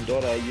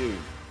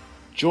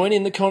 Join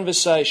in the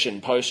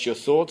conversation, post your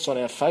thoughts on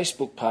our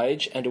Facebook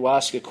page, and to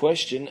ask a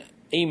question,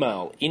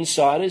 email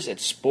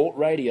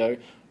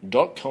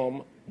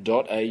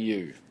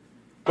insiders@sportradio.com.au.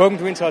 Welcome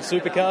to Inside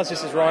Supercars.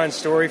 This is Ryan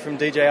Story from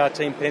DJR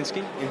Team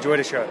Penske. Enjoy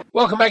the show.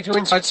 Welcome back to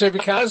Inside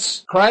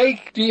Supercars.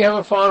 Craig, do you have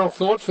a final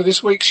thought for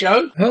this week's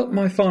show? Well,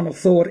 my final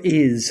thought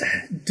is,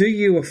 do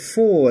you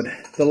afford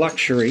the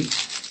luxury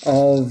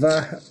of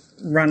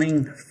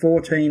running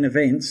 14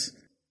 events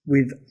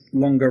with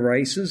longer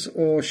races,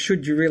 or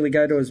should you really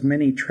go to as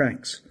many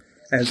tracks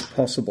as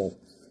possible?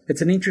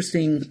 It's an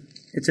interesting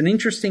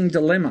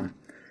dilemma,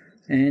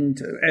 and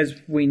as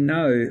we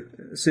know,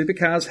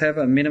 supercars have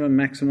a minimum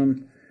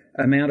maximum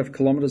amount of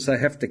kilometres they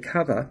have to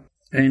cover,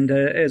 and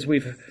as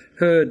we've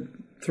heard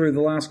through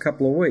the last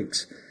couple of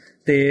weeks,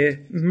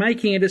 they're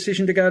making a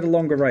decision to go to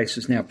longer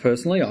races. Now,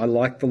 personally, I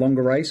like the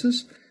longer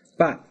races,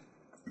 but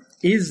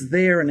is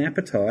there an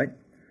appetite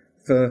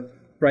for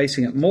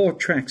racing at more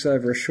tracks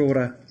over a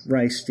shorter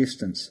race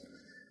distance?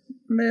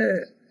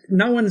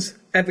 No one's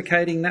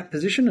advocating that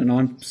position, and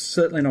I'm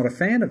certainly not a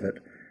fan of it.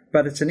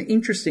 but it's an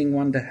interesting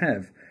one to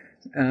have.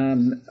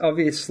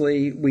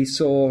 Obviously, we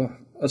saw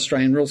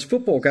Australian rules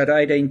football go to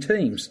 18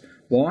 teams.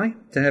 Why?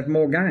 To have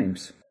more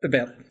games.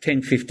 About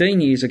 10,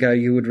 15 years ago,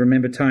 you would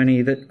remember,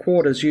 Tony, that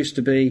quarters used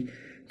to be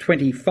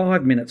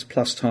 25 minutes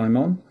plus time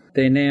on.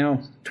 They're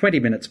now 20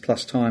 minutes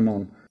plus time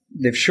on.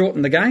 They've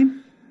shortened the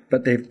game,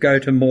 but they go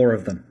to more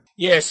of them.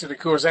 Yes, and of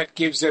course that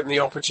gives them the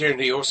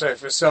opportunity also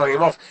for selling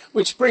them off,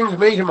 which brings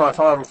me to my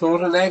final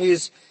thought, and that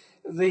is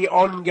the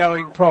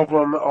ongoing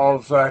problem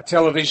of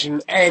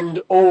television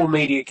and all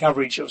media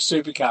coverage of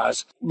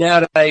supercars.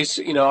 Nowadays,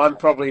 I'm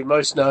probably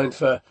most known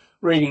for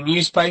reading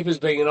newspapers,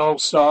 being an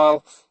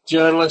old-style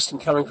journalist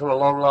and coming from a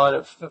long line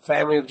of a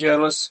family of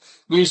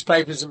journalists.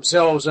 Newspapers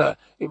themselves are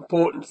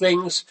important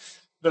things,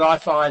 but I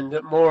find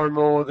that more and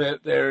more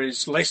that there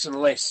is less and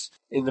less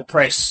in the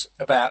press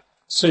about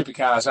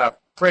supercars, our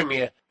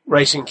premier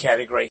racing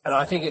category, and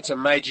I think it's a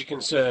major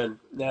concern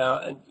now,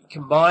 and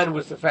combined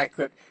with the fact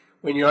that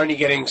when you're only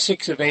getting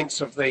 6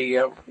 events of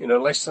the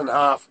less than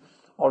half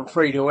on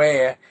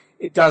free-to-air,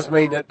 it does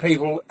mean that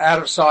people out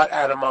of sight,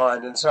 out of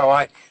mind. And so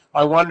I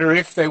wonder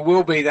if there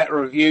will be that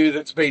review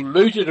that's been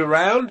mooted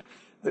around,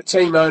 the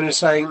team owners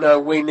saying, no,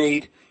 we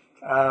need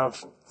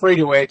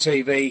free-to-air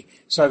TV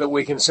so that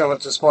we can sell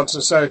it to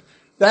sponsors. So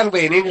that'll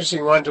be an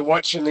interesting one to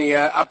watch in the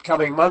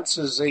upcoming months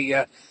as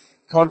the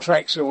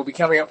contracts will be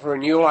coming up for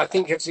renewal. I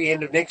think it's the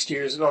end of next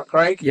year, is it not,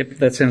 Craig? Yep,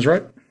 that sounds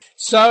right.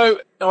 So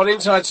on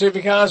Inside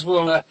Supercars,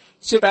 we'll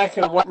sit back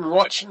and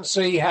watch and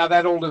see how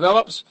that all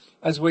develops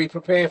as we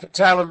prepare for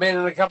Tail and Ben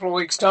in a couple of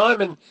weeks'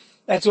 time. And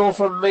that's all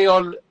from me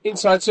on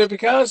Inside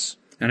Supercars.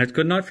 And it's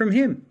good night from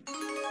him.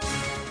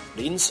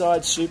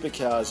 Inside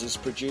Supercars is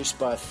produced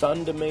by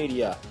Thunder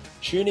Media.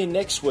 Tune in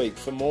next week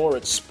for more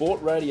at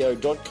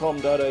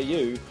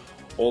sportradio.com.au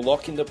or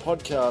lock in the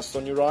podcast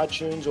on your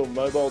iTunes or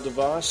mobile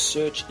device.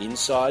 Search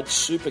Inside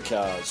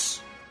Supercars.